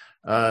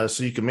 So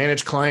you can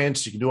manage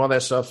clients, you can do all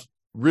that stuff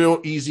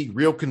real easy,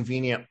 real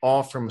convenient,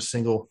 all from a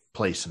single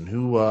place. And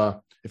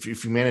if you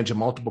manage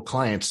multiple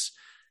clients,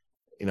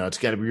 it's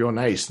got to be real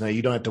nice. Now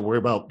you don't have to worry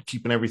about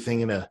keeping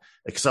everything in a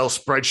Excel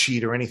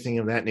spreadsheet or anything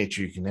of that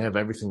nature. You can have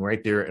everything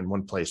right there in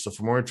one place. So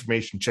for more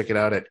information, check it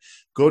out at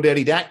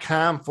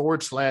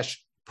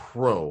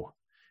godaddy.com/pro.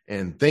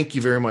 And thank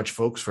you very much,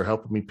 folks, for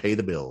helping me pay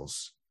the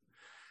bills.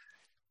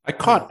 I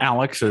caught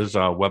Alex's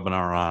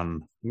webinar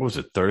on, what was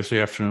it,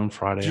 Thursday afternoon,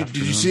 Friday afternoon?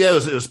 Did you see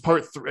that? It was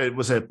part 3.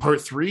 Was it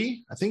part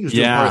 3? I think he was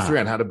doing part 3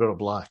 on how to build a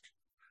block.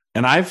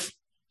 And I've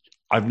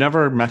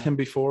never met him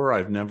before.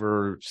 I've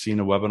never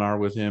seen a webinar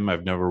with him.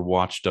 I've never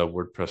watched a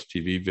WordPress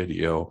TV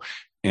video.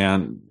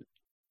 And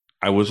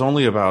I was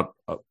only about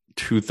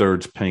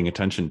 2/3 paying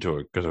attention to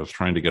it because I was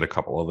trying to get a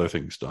couple other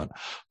things done.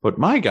 But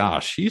my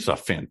gosh, he's a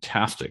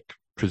fantastic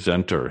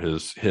presenter.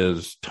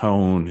 His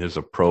tone, his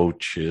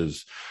approach,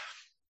 his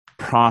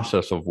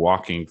process of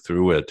walking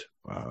through it.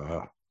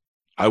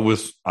 I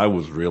was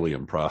really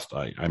impressed.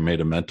 I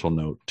made a mental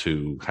note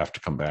to have to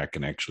come back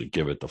and actually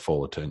give it the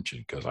full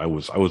attention because I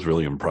was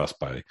really impressed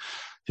by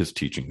his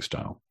teaching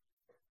style.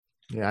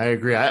 Yeah, I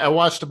agree. I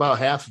watched about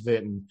half of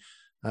it, and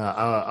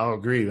I'll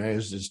agree.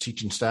 His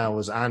teaching style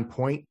was on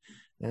point,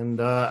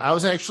 and I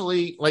was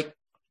actually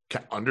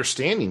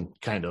understanding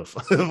kind of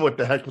what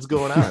the heck was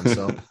going on.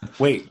 So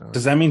wait,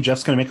 does that mean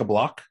Jeff's going to make a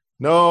block?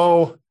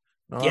 No,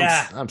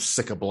 yeah, I'm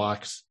sick of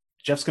blocks.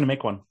 Jeff's going to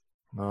make one.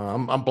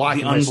 I'm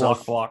blocking the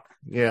myself. Unblock block.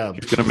 Yeah,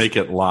 he's going to make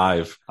it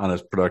live on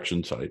his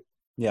production site.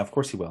 Yeah, of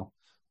course he will.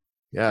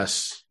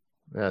 Yes,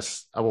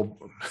 I will.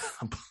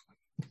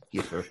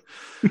 Yeah.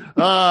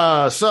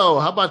 So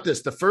how about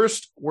this?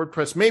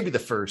 Maybe the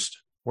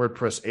first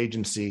WordPress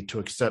agency to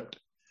accept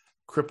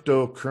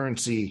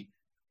cryptocurrency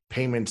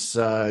payments.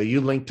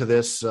 You linked to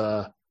this,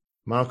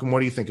 Malcolm.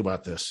 What do you think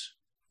about this?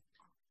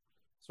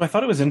 So I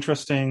thought it was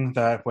interesting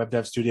that Web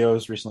Dev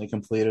Studios recently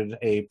completed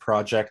a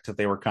project that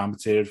they were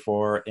compensated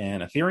for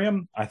in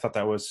Ethereum. I thought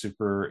that was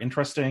super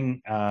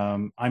interesting.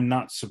 I'm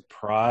not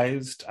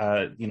surprised.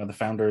 The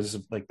founders,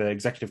 like the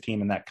executive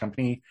team in that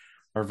company,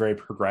 are very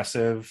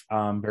progressive,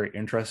 very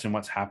interested in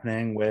what's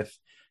happening with,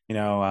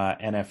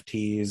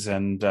 NFTs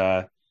and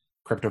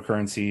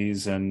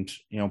cryptocurrencies and,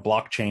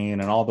 blockchain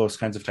and all those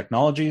kinds of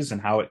technologies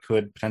and how it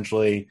could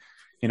potentially,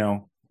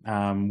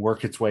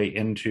 work its way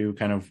into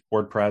kind of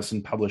WordPress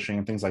and publishing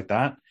and things like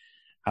that.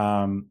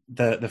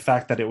 The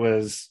fact that it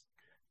was,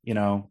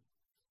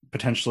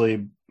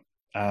 potentially,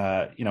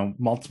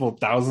 multiple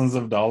thousands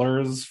of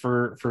dollars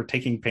for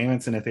taking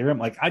payments in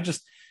Ethereum.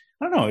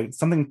 I don't know.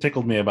 Something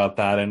tickled me about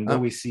that. And will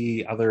we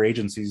see other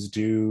agencies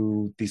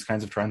do these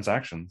kinds of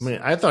transactions?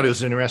 I thought it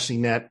was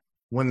interesting that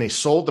when they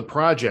sold the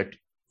project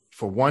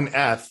for one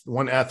ETH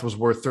was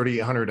worth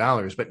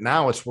 $3,800, but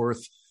now it's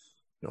worth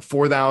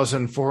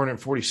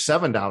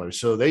 $4,447.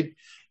 So they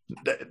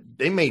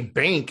made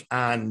bank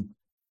on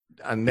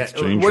that.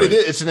 Exchange what rate. it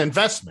is, it's an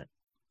investment.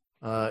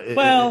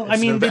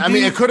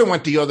 It could have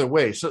went the other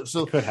way. So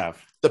it could have.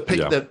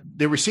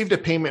 They received a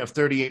payment of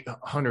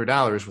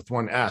 $3,800 with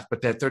one ETH,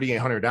 but that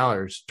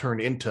 $3,800 turned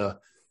into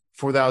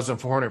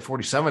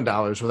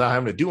 $4,447 without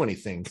having to do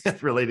anything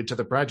related to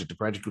the project. The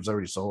project was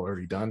already sold,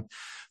 already done.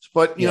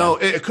 But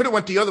it could have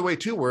went the other way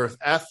too, where if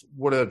ETH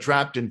would have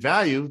dropped in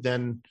value,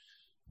 then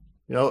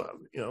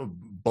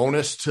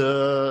bonus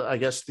to, I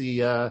guess,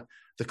 the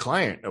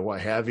client or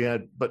what have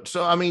you. But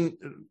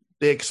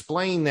they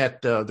explain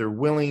that they're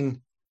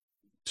willing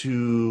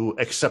to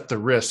accept the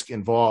risk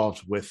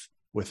involved with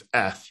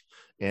ETH,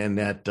 and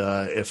that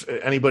if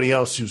anybody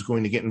else who's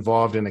going to get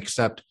involved and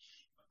accept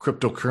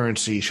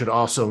cryptocurrency should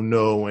also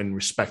know and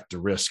respect the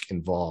risk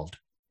involved.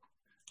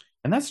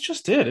 And that's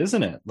just it,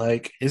 isn't it?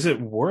 Is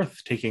it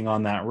worth taking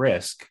on that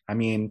risk?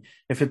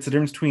 If it's the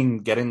difference between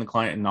getting the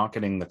client and not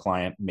getting the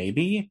client,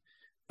 maybe.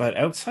 But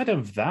outside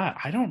of that,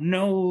 I don't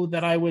know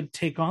that I would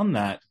take on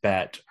that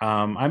bet.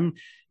 I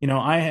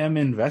am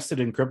invested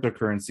in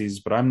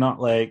cryptocurrencies, but I'm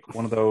not like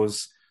one of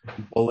those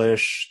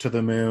bullish to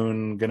the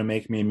moon, going to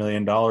make me $1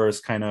 million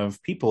kind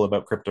of people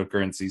about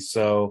cryptocurrencies.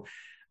 So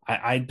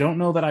I don't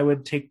know that I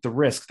would take the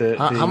risk.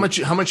 How much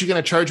you going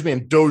to charge me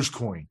in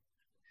Dogecoin?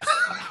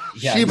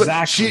 Yeah,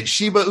 exactly.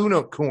 Shiba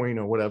Uno coin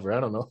or whatever. I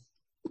don't know.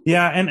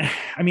 Yeah.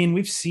 And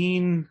we've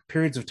seen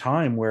periods of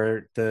time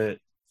where it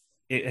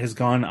has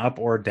gone up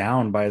or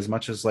down by as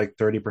much as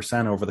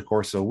 30% over the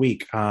course of a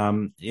week.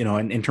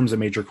 In terms of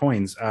major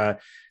coins,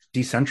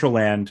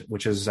 Decentraland,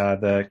 which is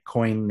the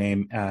coin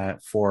name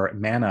for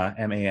Mana,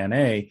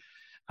 MANA,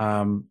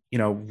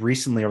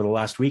 recently over the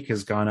last week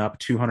has gone up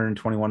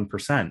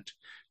 221%.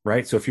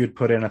 Right. So if you would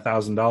put in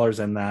 $1,000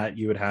 in that,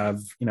 you would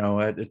have, a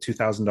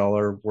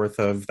 $2,000 worth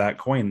of that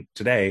coin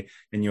today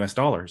in US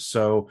dollars.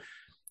 So,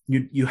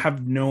 you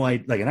have no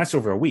idea, like, and that's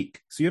over a week.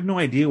 So you have no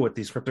idea what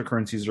these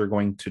cryptocurrencies are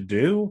going to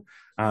do.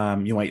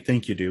 You might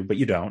think you do, but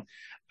you don't.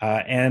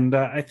 And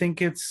I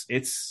think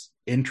it's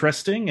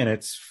interesting and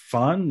it's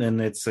fun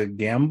and it's a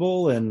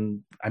gamble.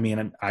 And I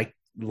mean, a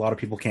lot of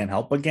people can't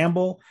help but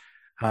gamble.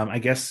 I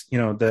guess,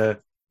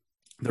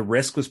 the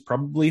risk was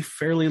probably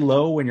fairly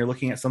low when you're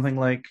looking at something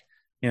like,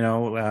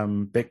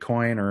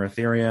 Bitcoin or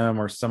Ethereum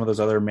or some of those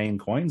other main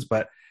coins.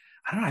 But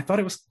I don't know, I thought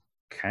it was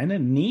kind of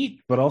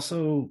neat, but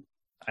also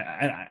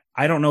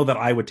I don't know that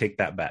I would take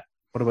that bet.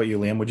 What about you,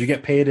 Liam? Would you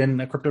get paid in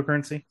a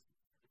cryptocurrency?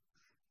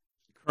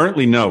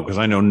 Currently, no, because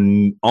I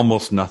know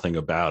almost nothing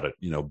about it,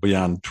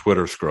 beyond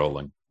Twitter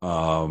scrolling.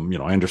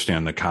 I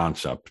understand the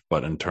concept,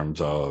 but in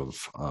terms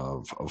of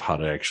how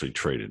to actually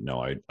trade it,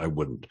 no, I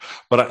wouldn't.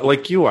 But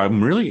like you,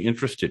 I'm really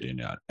interested in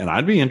it. And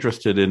I'd be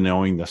interested in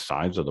knowing the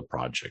size of the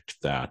project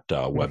that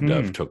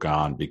WebDev took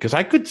on, because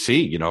I could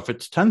see, if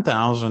it's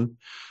 10,000,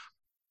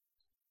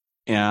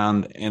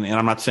 and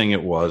I'm not saying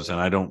it was,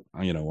 and I don't,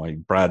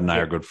 Brad and I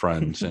are good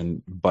friends,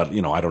 but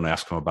I don't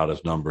ask him about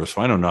his numbers,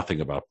 so I know nothing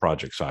about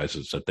project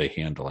sizes that they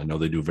handle. I know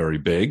they do very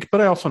big,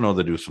 but I also know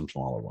they do some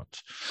smaller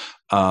ones.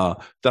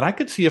 That I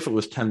could see if it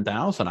was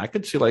 10,000, I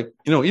could see, like,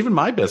 even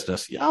my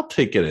business, yeah, I'll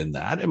take it in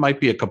that. It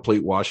might be a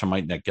complete wash. I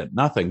might not get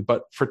nothing,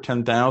 but for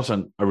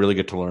 10,000, I really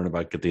get to learn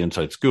about, get the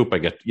inside scoop. I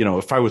get,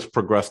 if I was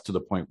progressed to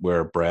the point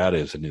where Brad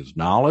is in his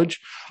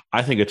knowledge,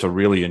 I think it's a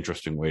really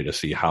interesting way to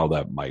see how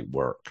that might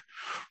work.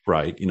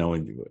 Right.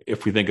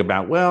 If we think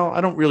about, well,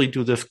 I don't really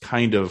do this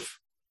kind of,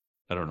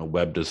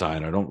 web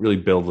design. I don't really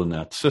build in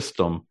that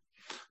system,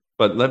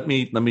 but let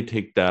me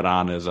take that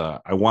on as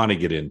I want to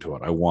get into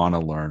it. I want to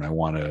learn. I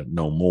want to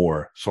know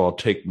more. So I'll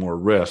take more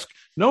risk,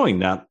 knowing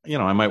that,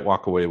 I might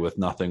walk away with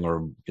nothing,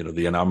 or,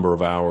 the number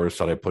of hours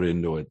that I put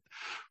into it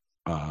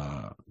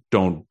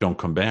don't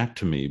come back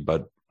to me.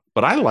 But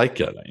I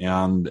like it.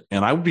 And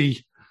I would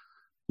be,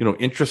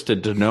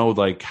 interested to know,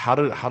 like, how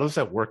does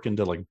that work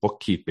into, like,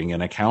 bookkeeping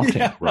and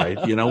accounting, right?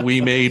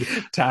 We made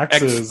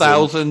taxes, X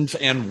thousands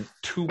and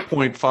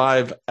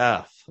 2.5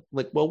 F.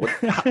 Like, well,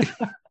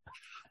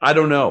 I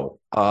don't know.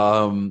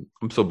 I'm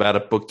so bad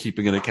at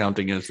bookkeeping and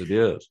accounting as it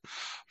is,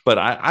 but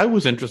I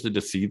was interested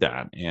to see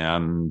that,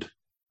 and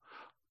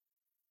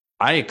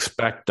I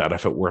expect that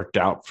if it worked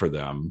out for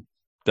them,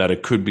 that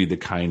it could be the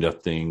kind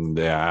of thing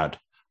that,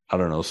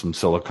 some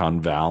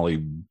Silicon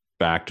Valley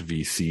backed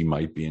VC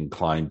might be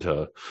inclined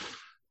to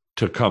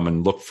come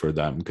and look for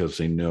them, because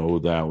they know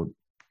that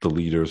the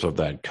leaders of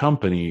that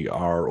company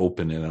are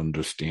open and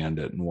understand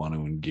it and want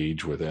to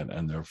engage with it,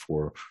 and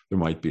therefore there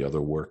might be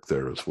other work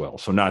there as well.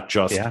 So not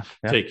just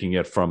taking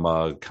it from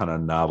a kind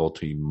of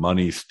novelty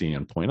money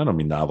standpoint. I don't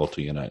mean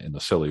novelty in a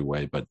silly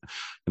way, but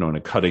in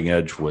a cutting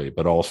edge way,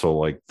 but also,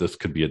 like, this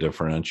could be a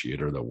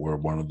differentiator, that we're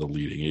one of the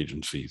leading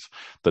agencies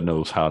that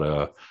knows how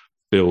to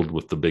build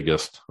with the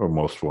biggest or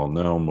most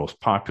well-known, most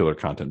popular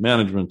content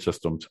management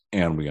systems,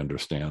 and we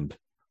understand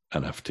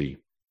NFT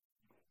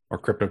or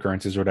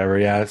cryptocurrencies or whatever.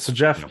 Yeah. So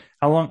Jeff,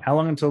 how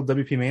long until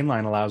WP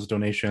Mainline allows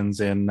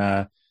donations in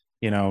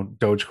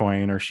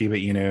Dogecoin or Shiba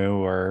Inu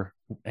or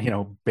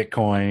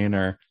Bitcoin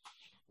or?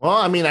 Well,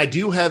 I mean, I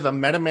do have a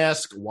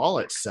MetaMask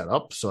wallet set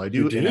up, so I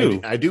do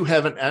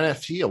have an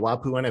NFT, a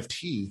Wapu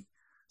NFT.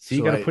 So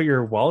you got to put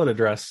your wallet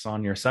address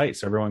on your site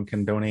so everyone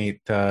can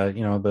donate. A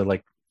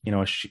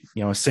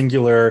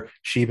singular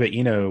Shiba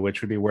Inu,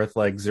 which would be worth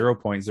like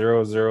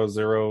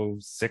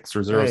 0.0006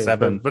 or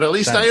 07. But at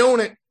least cents. I own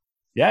it.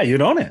 Yeah,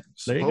 you'd own it.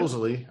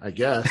 Supposedly, I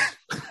guess.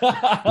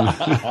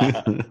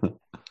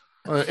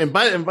 And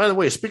by the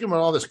way, speaking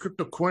about all this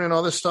crypto coin and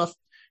all this stuff,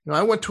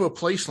 I went to a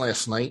place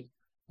last night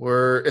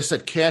where it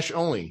said cash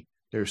only.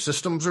 Their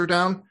systems are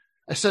down.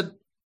 I said,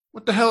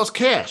 what the hell is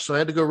cash? So I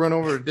had to go run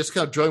over to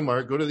Discount Joy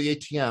Mart, go to the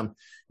ATM.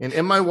 And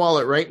in my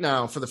wallet right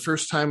now, for the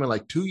first time in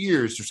like 2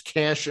 years, there's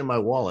cash in my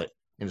wallet.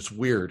 And it's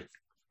weird.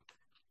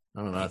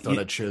 I don't know. I thought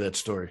I'd share that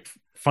story.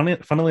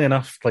 Funnily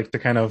enough, like, to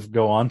kind of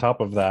go on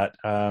top of that,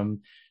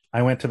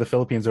 I went to the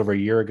Philippines over a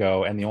year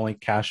ago, and the only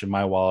cash in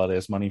my wallet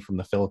is money from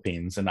the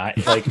Philippines. And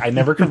I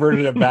never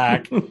converted it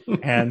back.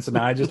 And so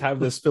now I just have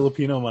this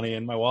Filipino money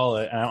in my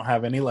wallet. And I don't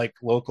have any, like,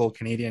 local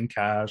Canadian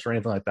cash or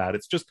anything like that.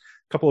 It's just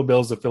a couple of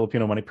bills of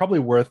Filipino money, probably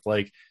worth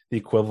like the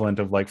equivalent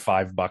of like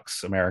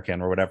 $5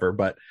 American or whatever.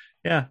 But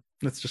yeah,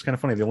 it's just kind of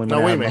funny. The only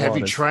wait a minute. Have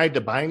you tried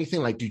to buy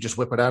anything? Like, do you just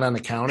whip it out on the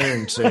counter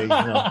and say,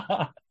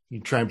 you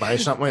try and buy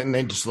something and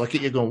then just look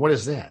at you going, what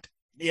is that?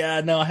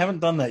 Yeah, no, I haven't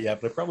done that yet,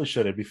 but I probably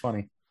should. It'd be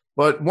funny.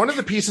 But one of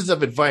the pieces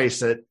of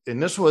advice and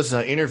this was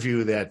an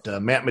interview that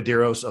Matt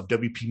Medeiros of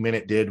WP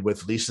Minute did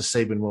with Lisa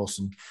Sabin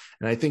Wilson.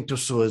 And I think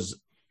this was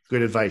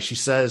good advice. She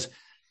says,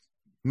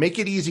 make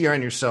it easier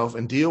on yourself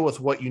and deal with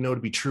what you know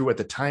to be true at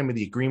the time of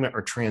the agreement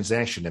or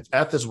transaction. If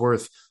ETH is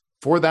worth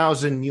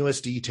 4,000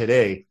 USD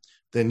today,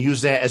 then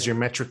use that as your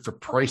metric for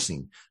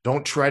pricing.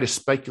 Don't try to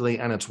speculate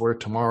on its worth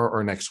tomorrow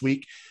or next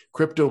week.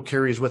 Crypto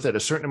carries with it a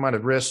certain amount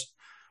of risk.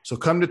 So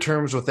come to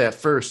terms with that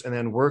first and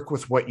then work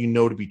with what you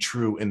know to be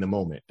true in the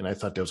moment. And I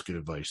thought that was good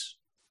advice.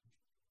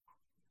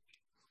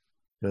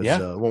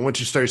 Because once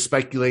you start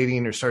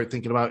speculating or start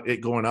thinking about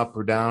it going up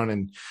or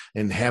down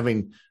and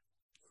having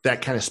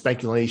that kind of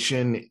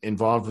speculation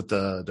involved with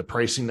the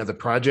pricing of the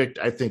project,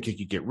 I think it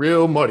could get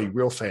real muddy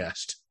real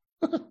fast.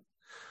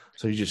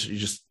 So you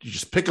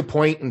just pick a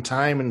point in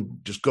time and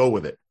just go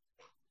with it.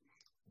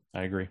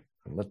 I agree.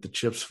 And let the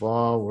chips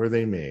fall where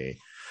they may.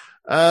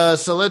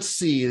 So let's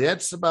see.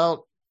 That's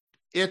about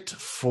it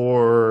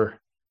for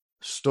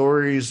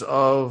stories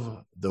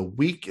of the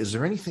week. Is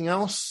there anything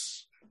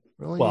else?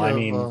 Really? Well,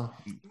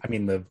 I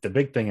mean, the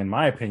big thing in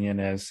my opinion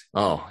is,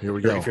 here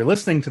we go. If you're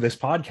listening to this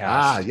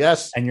podcast,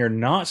 yes, and you're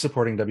not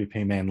supporting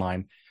WP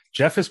Mainline,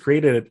 Jeff has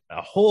created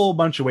a whole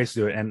bunch of ways to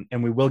do it,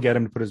 and we will get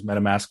him to put his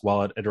MetaMask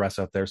wallet address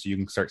out there so you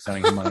can start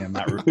sending him money on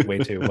that way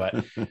too.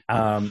 But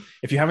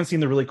if you haven't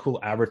seen the really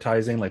cool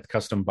advertising, like the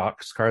custom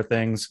boxcar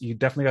things, you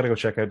definitely got to go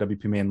check out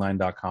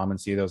WPMainline.com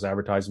and see those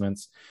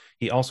advertisements.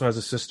 He also has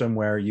a system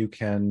where you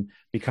can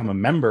become a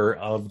member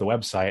of the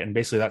website, and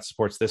basically that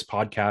supports this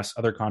podcast,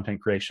 other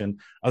content creation,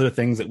 other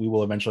things that we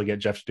will eventually get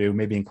Jeff to do,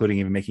 maybe including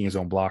even making his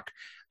own block.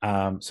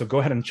 So go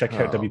ahead and check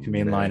out WP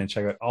Mainline and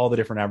check out all the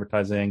different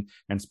advertising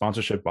and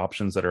sponsorship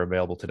options that are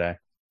available today.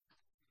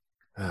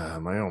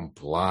 My own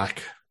block.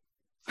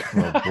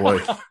 Oh boy.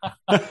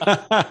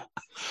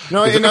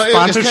 No,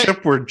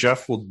 sponsorship where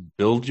Jeff will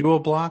build you a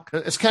block.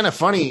 It's kind of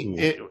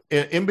funny.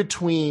 In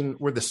between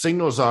where the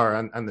signals are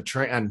on the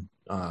train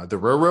on the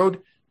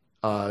railroad,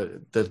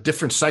 the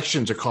different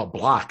sections are called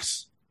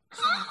blocks.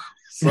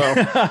 So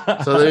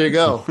there you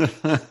go.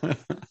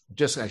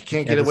 I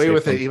can't get away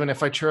with it, even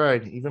if I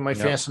tried. Even my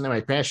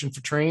passion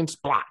for trains,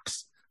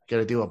 blocks. Got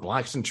to deal with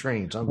blocks and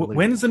trains.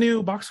 When's the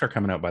new boxcar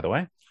coming out, by the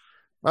way?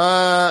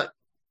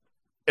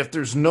 If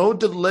there's no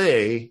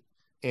delay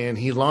and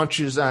he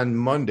launches on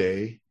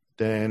Monday,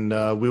 then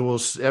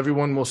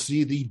everyone will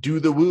see the Do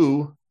the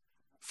Woo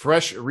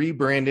fresh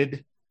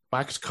rebranded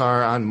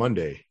boxcar on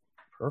Monday.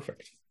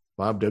 Perfect.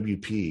 Bob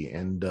WP.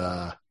 And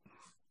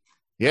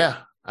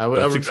I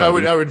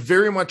would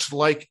very much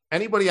like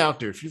anybody out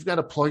there, if you've got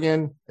a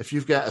plugin, if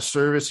you've got a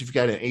service, if you've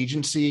got an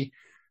agency,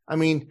 I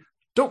mean,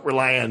 don't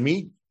rely on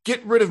me.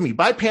 Get rid of me.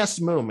 Bypass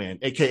the middleman,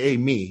 aka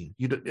me.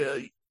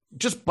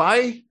 Just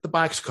buy the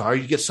boxcar.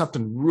 You get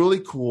something really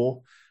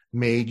cool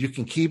made. You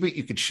can keep it.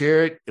 You can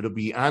share it. It'll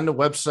be on the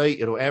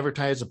website. It'll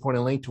advertise, point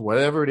a link to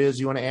whatever it is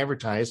you want to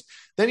advertise.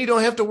 Then you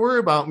don't have to worry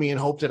about me and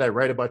hope that I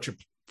write about your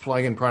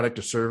plugin, product,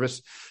 or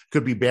service.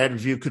 Could be bad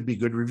review, could be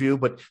good review,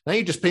 but now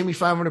you just pay me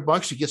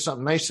 $500. You get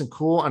something nice and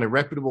cool on a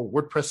reputable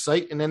WordPress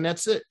site, and then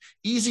that's it.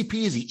 Easy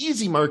peasy,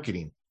 easy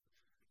marketing.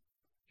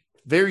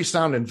 Very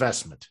sound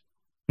investment.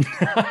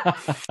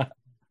 Let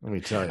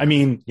me tell you. I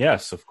mean,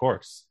 yes, of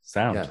course.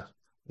 Sound. Yeah.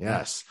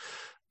 Yes.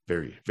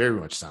 Very, very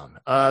much sound.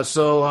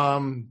 So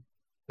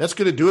that's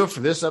going to do it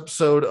for this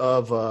episode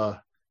of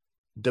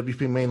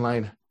WP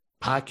Mainline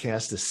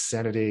Podcast, this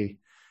Saturday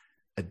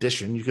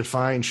edition. You can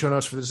find show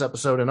notes for this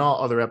episode and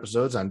all other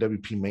episodes on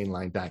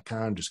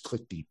WPMainline.com. Just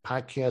click the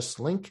podcast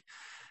link.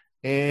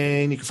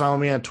 And you can follow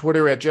me on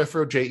Twitter at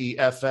Jeffro,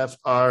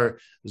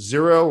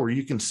 JEFFR0, where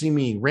you can see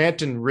me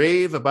rant and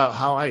rave about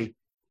how I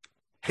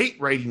hate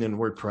writing in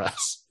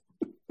WordPress.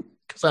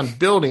 Because I'm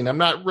building, I'm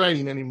not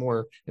writing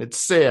anymore. It's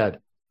sad.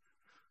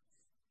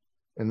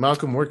 And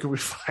Malcolm, where can we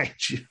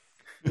find you?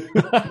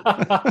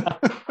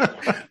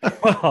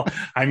 Well,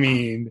 I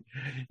mean,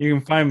 you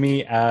can find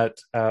me at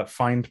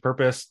Find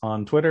Purpose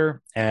on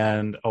Twitter,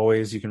 and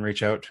always you can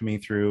reach out to me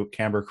through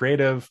Camber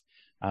Creative,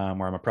 where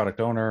I'm a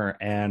product owner,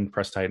 and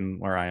Press Titan,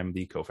 where I am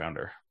the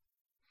co-founder.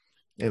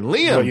 And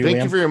Liam,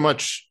 thank you very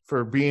much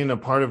for being a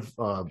part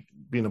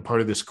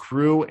of this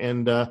crew,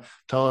 and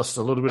tell us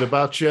a little bit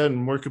about you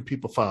and where can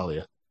people follow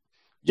you.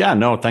 Yeah,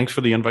 no, thanks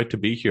for the invite to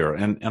be here,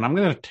 and I'm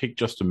going to take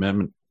just a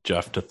minute,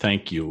 Jeff, to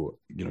thank you.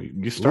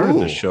 You started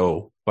the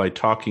show by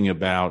talking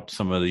about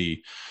some of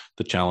the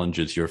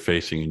challenges you're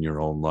facing in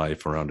your own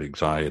life around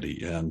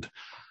anxiety, and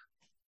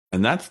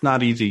that's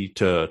not easy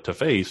to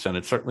face, and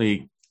it's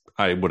certainly,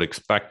 I would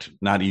expect,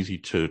 not easy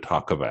to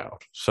talk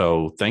about.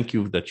 So thank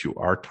you that you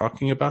are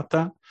talking about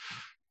that.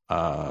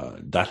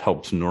 That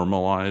helps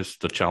normalize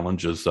the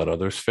challenges that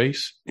others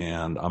face,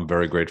 and I'm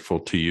very grateful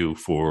to you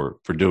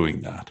for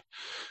doing that.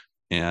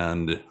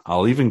 And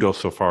I'll even go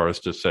so far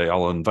as to say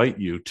I'll invite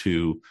you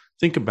to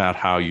think about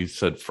how you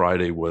said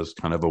Friday was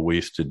kind of a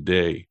wasted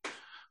day,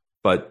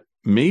 but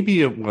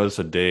maybe it was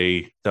a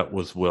day that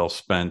was well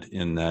spent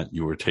in that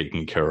you were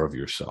taking care of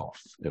yourself.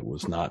 It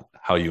was not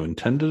how you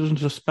intended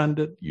to spend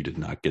it. You did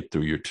not get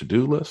through your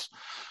to-do list,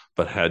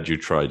 but had you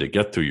tried to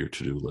get through your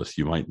to-do list,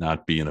 you might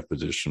not be in a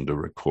position to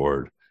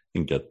record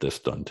and get this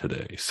done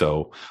today.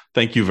 So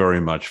thank you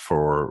very much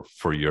for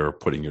your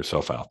putting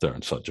yourself out there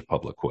in such a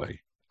public way.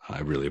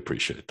 I really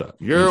appreciate that.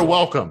 You're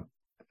welcome.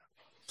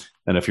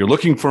 And if you're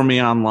looking for me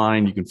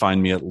online, you can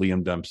find me at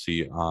Liam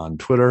Dempsey on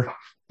Twitter,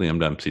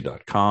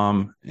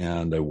 liamdempsey.com.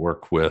 And I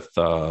work with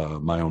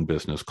my own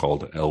business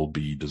called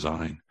LB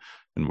Design.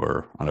 And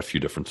we're on a few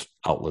different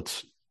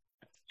outlets.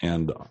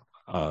 And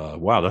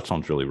wow, that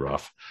sounds really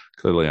rough.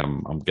 Clearly,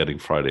 I'm getting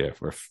Friday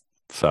or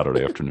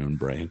Saturday afternoon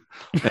brain.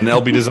 And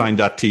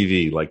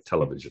lbdesign.tv, like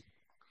television.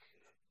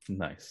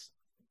 Nice.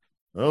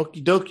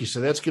 Okie dokie. So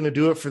that's going to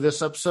do it for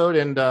this episode.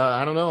 And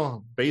I don't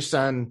know, based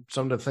on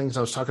some of the things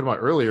I was talking about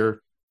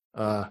earlier,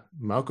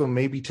 Malcolm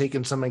may be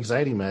taking some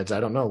anxiety meds. I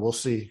don't know. We'll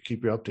see.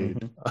 Keep you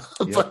updated.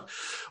 Mm-hmm. But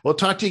we'll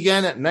talk to you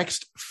again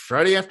next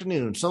Friday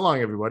afternoon. So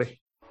long, everybody.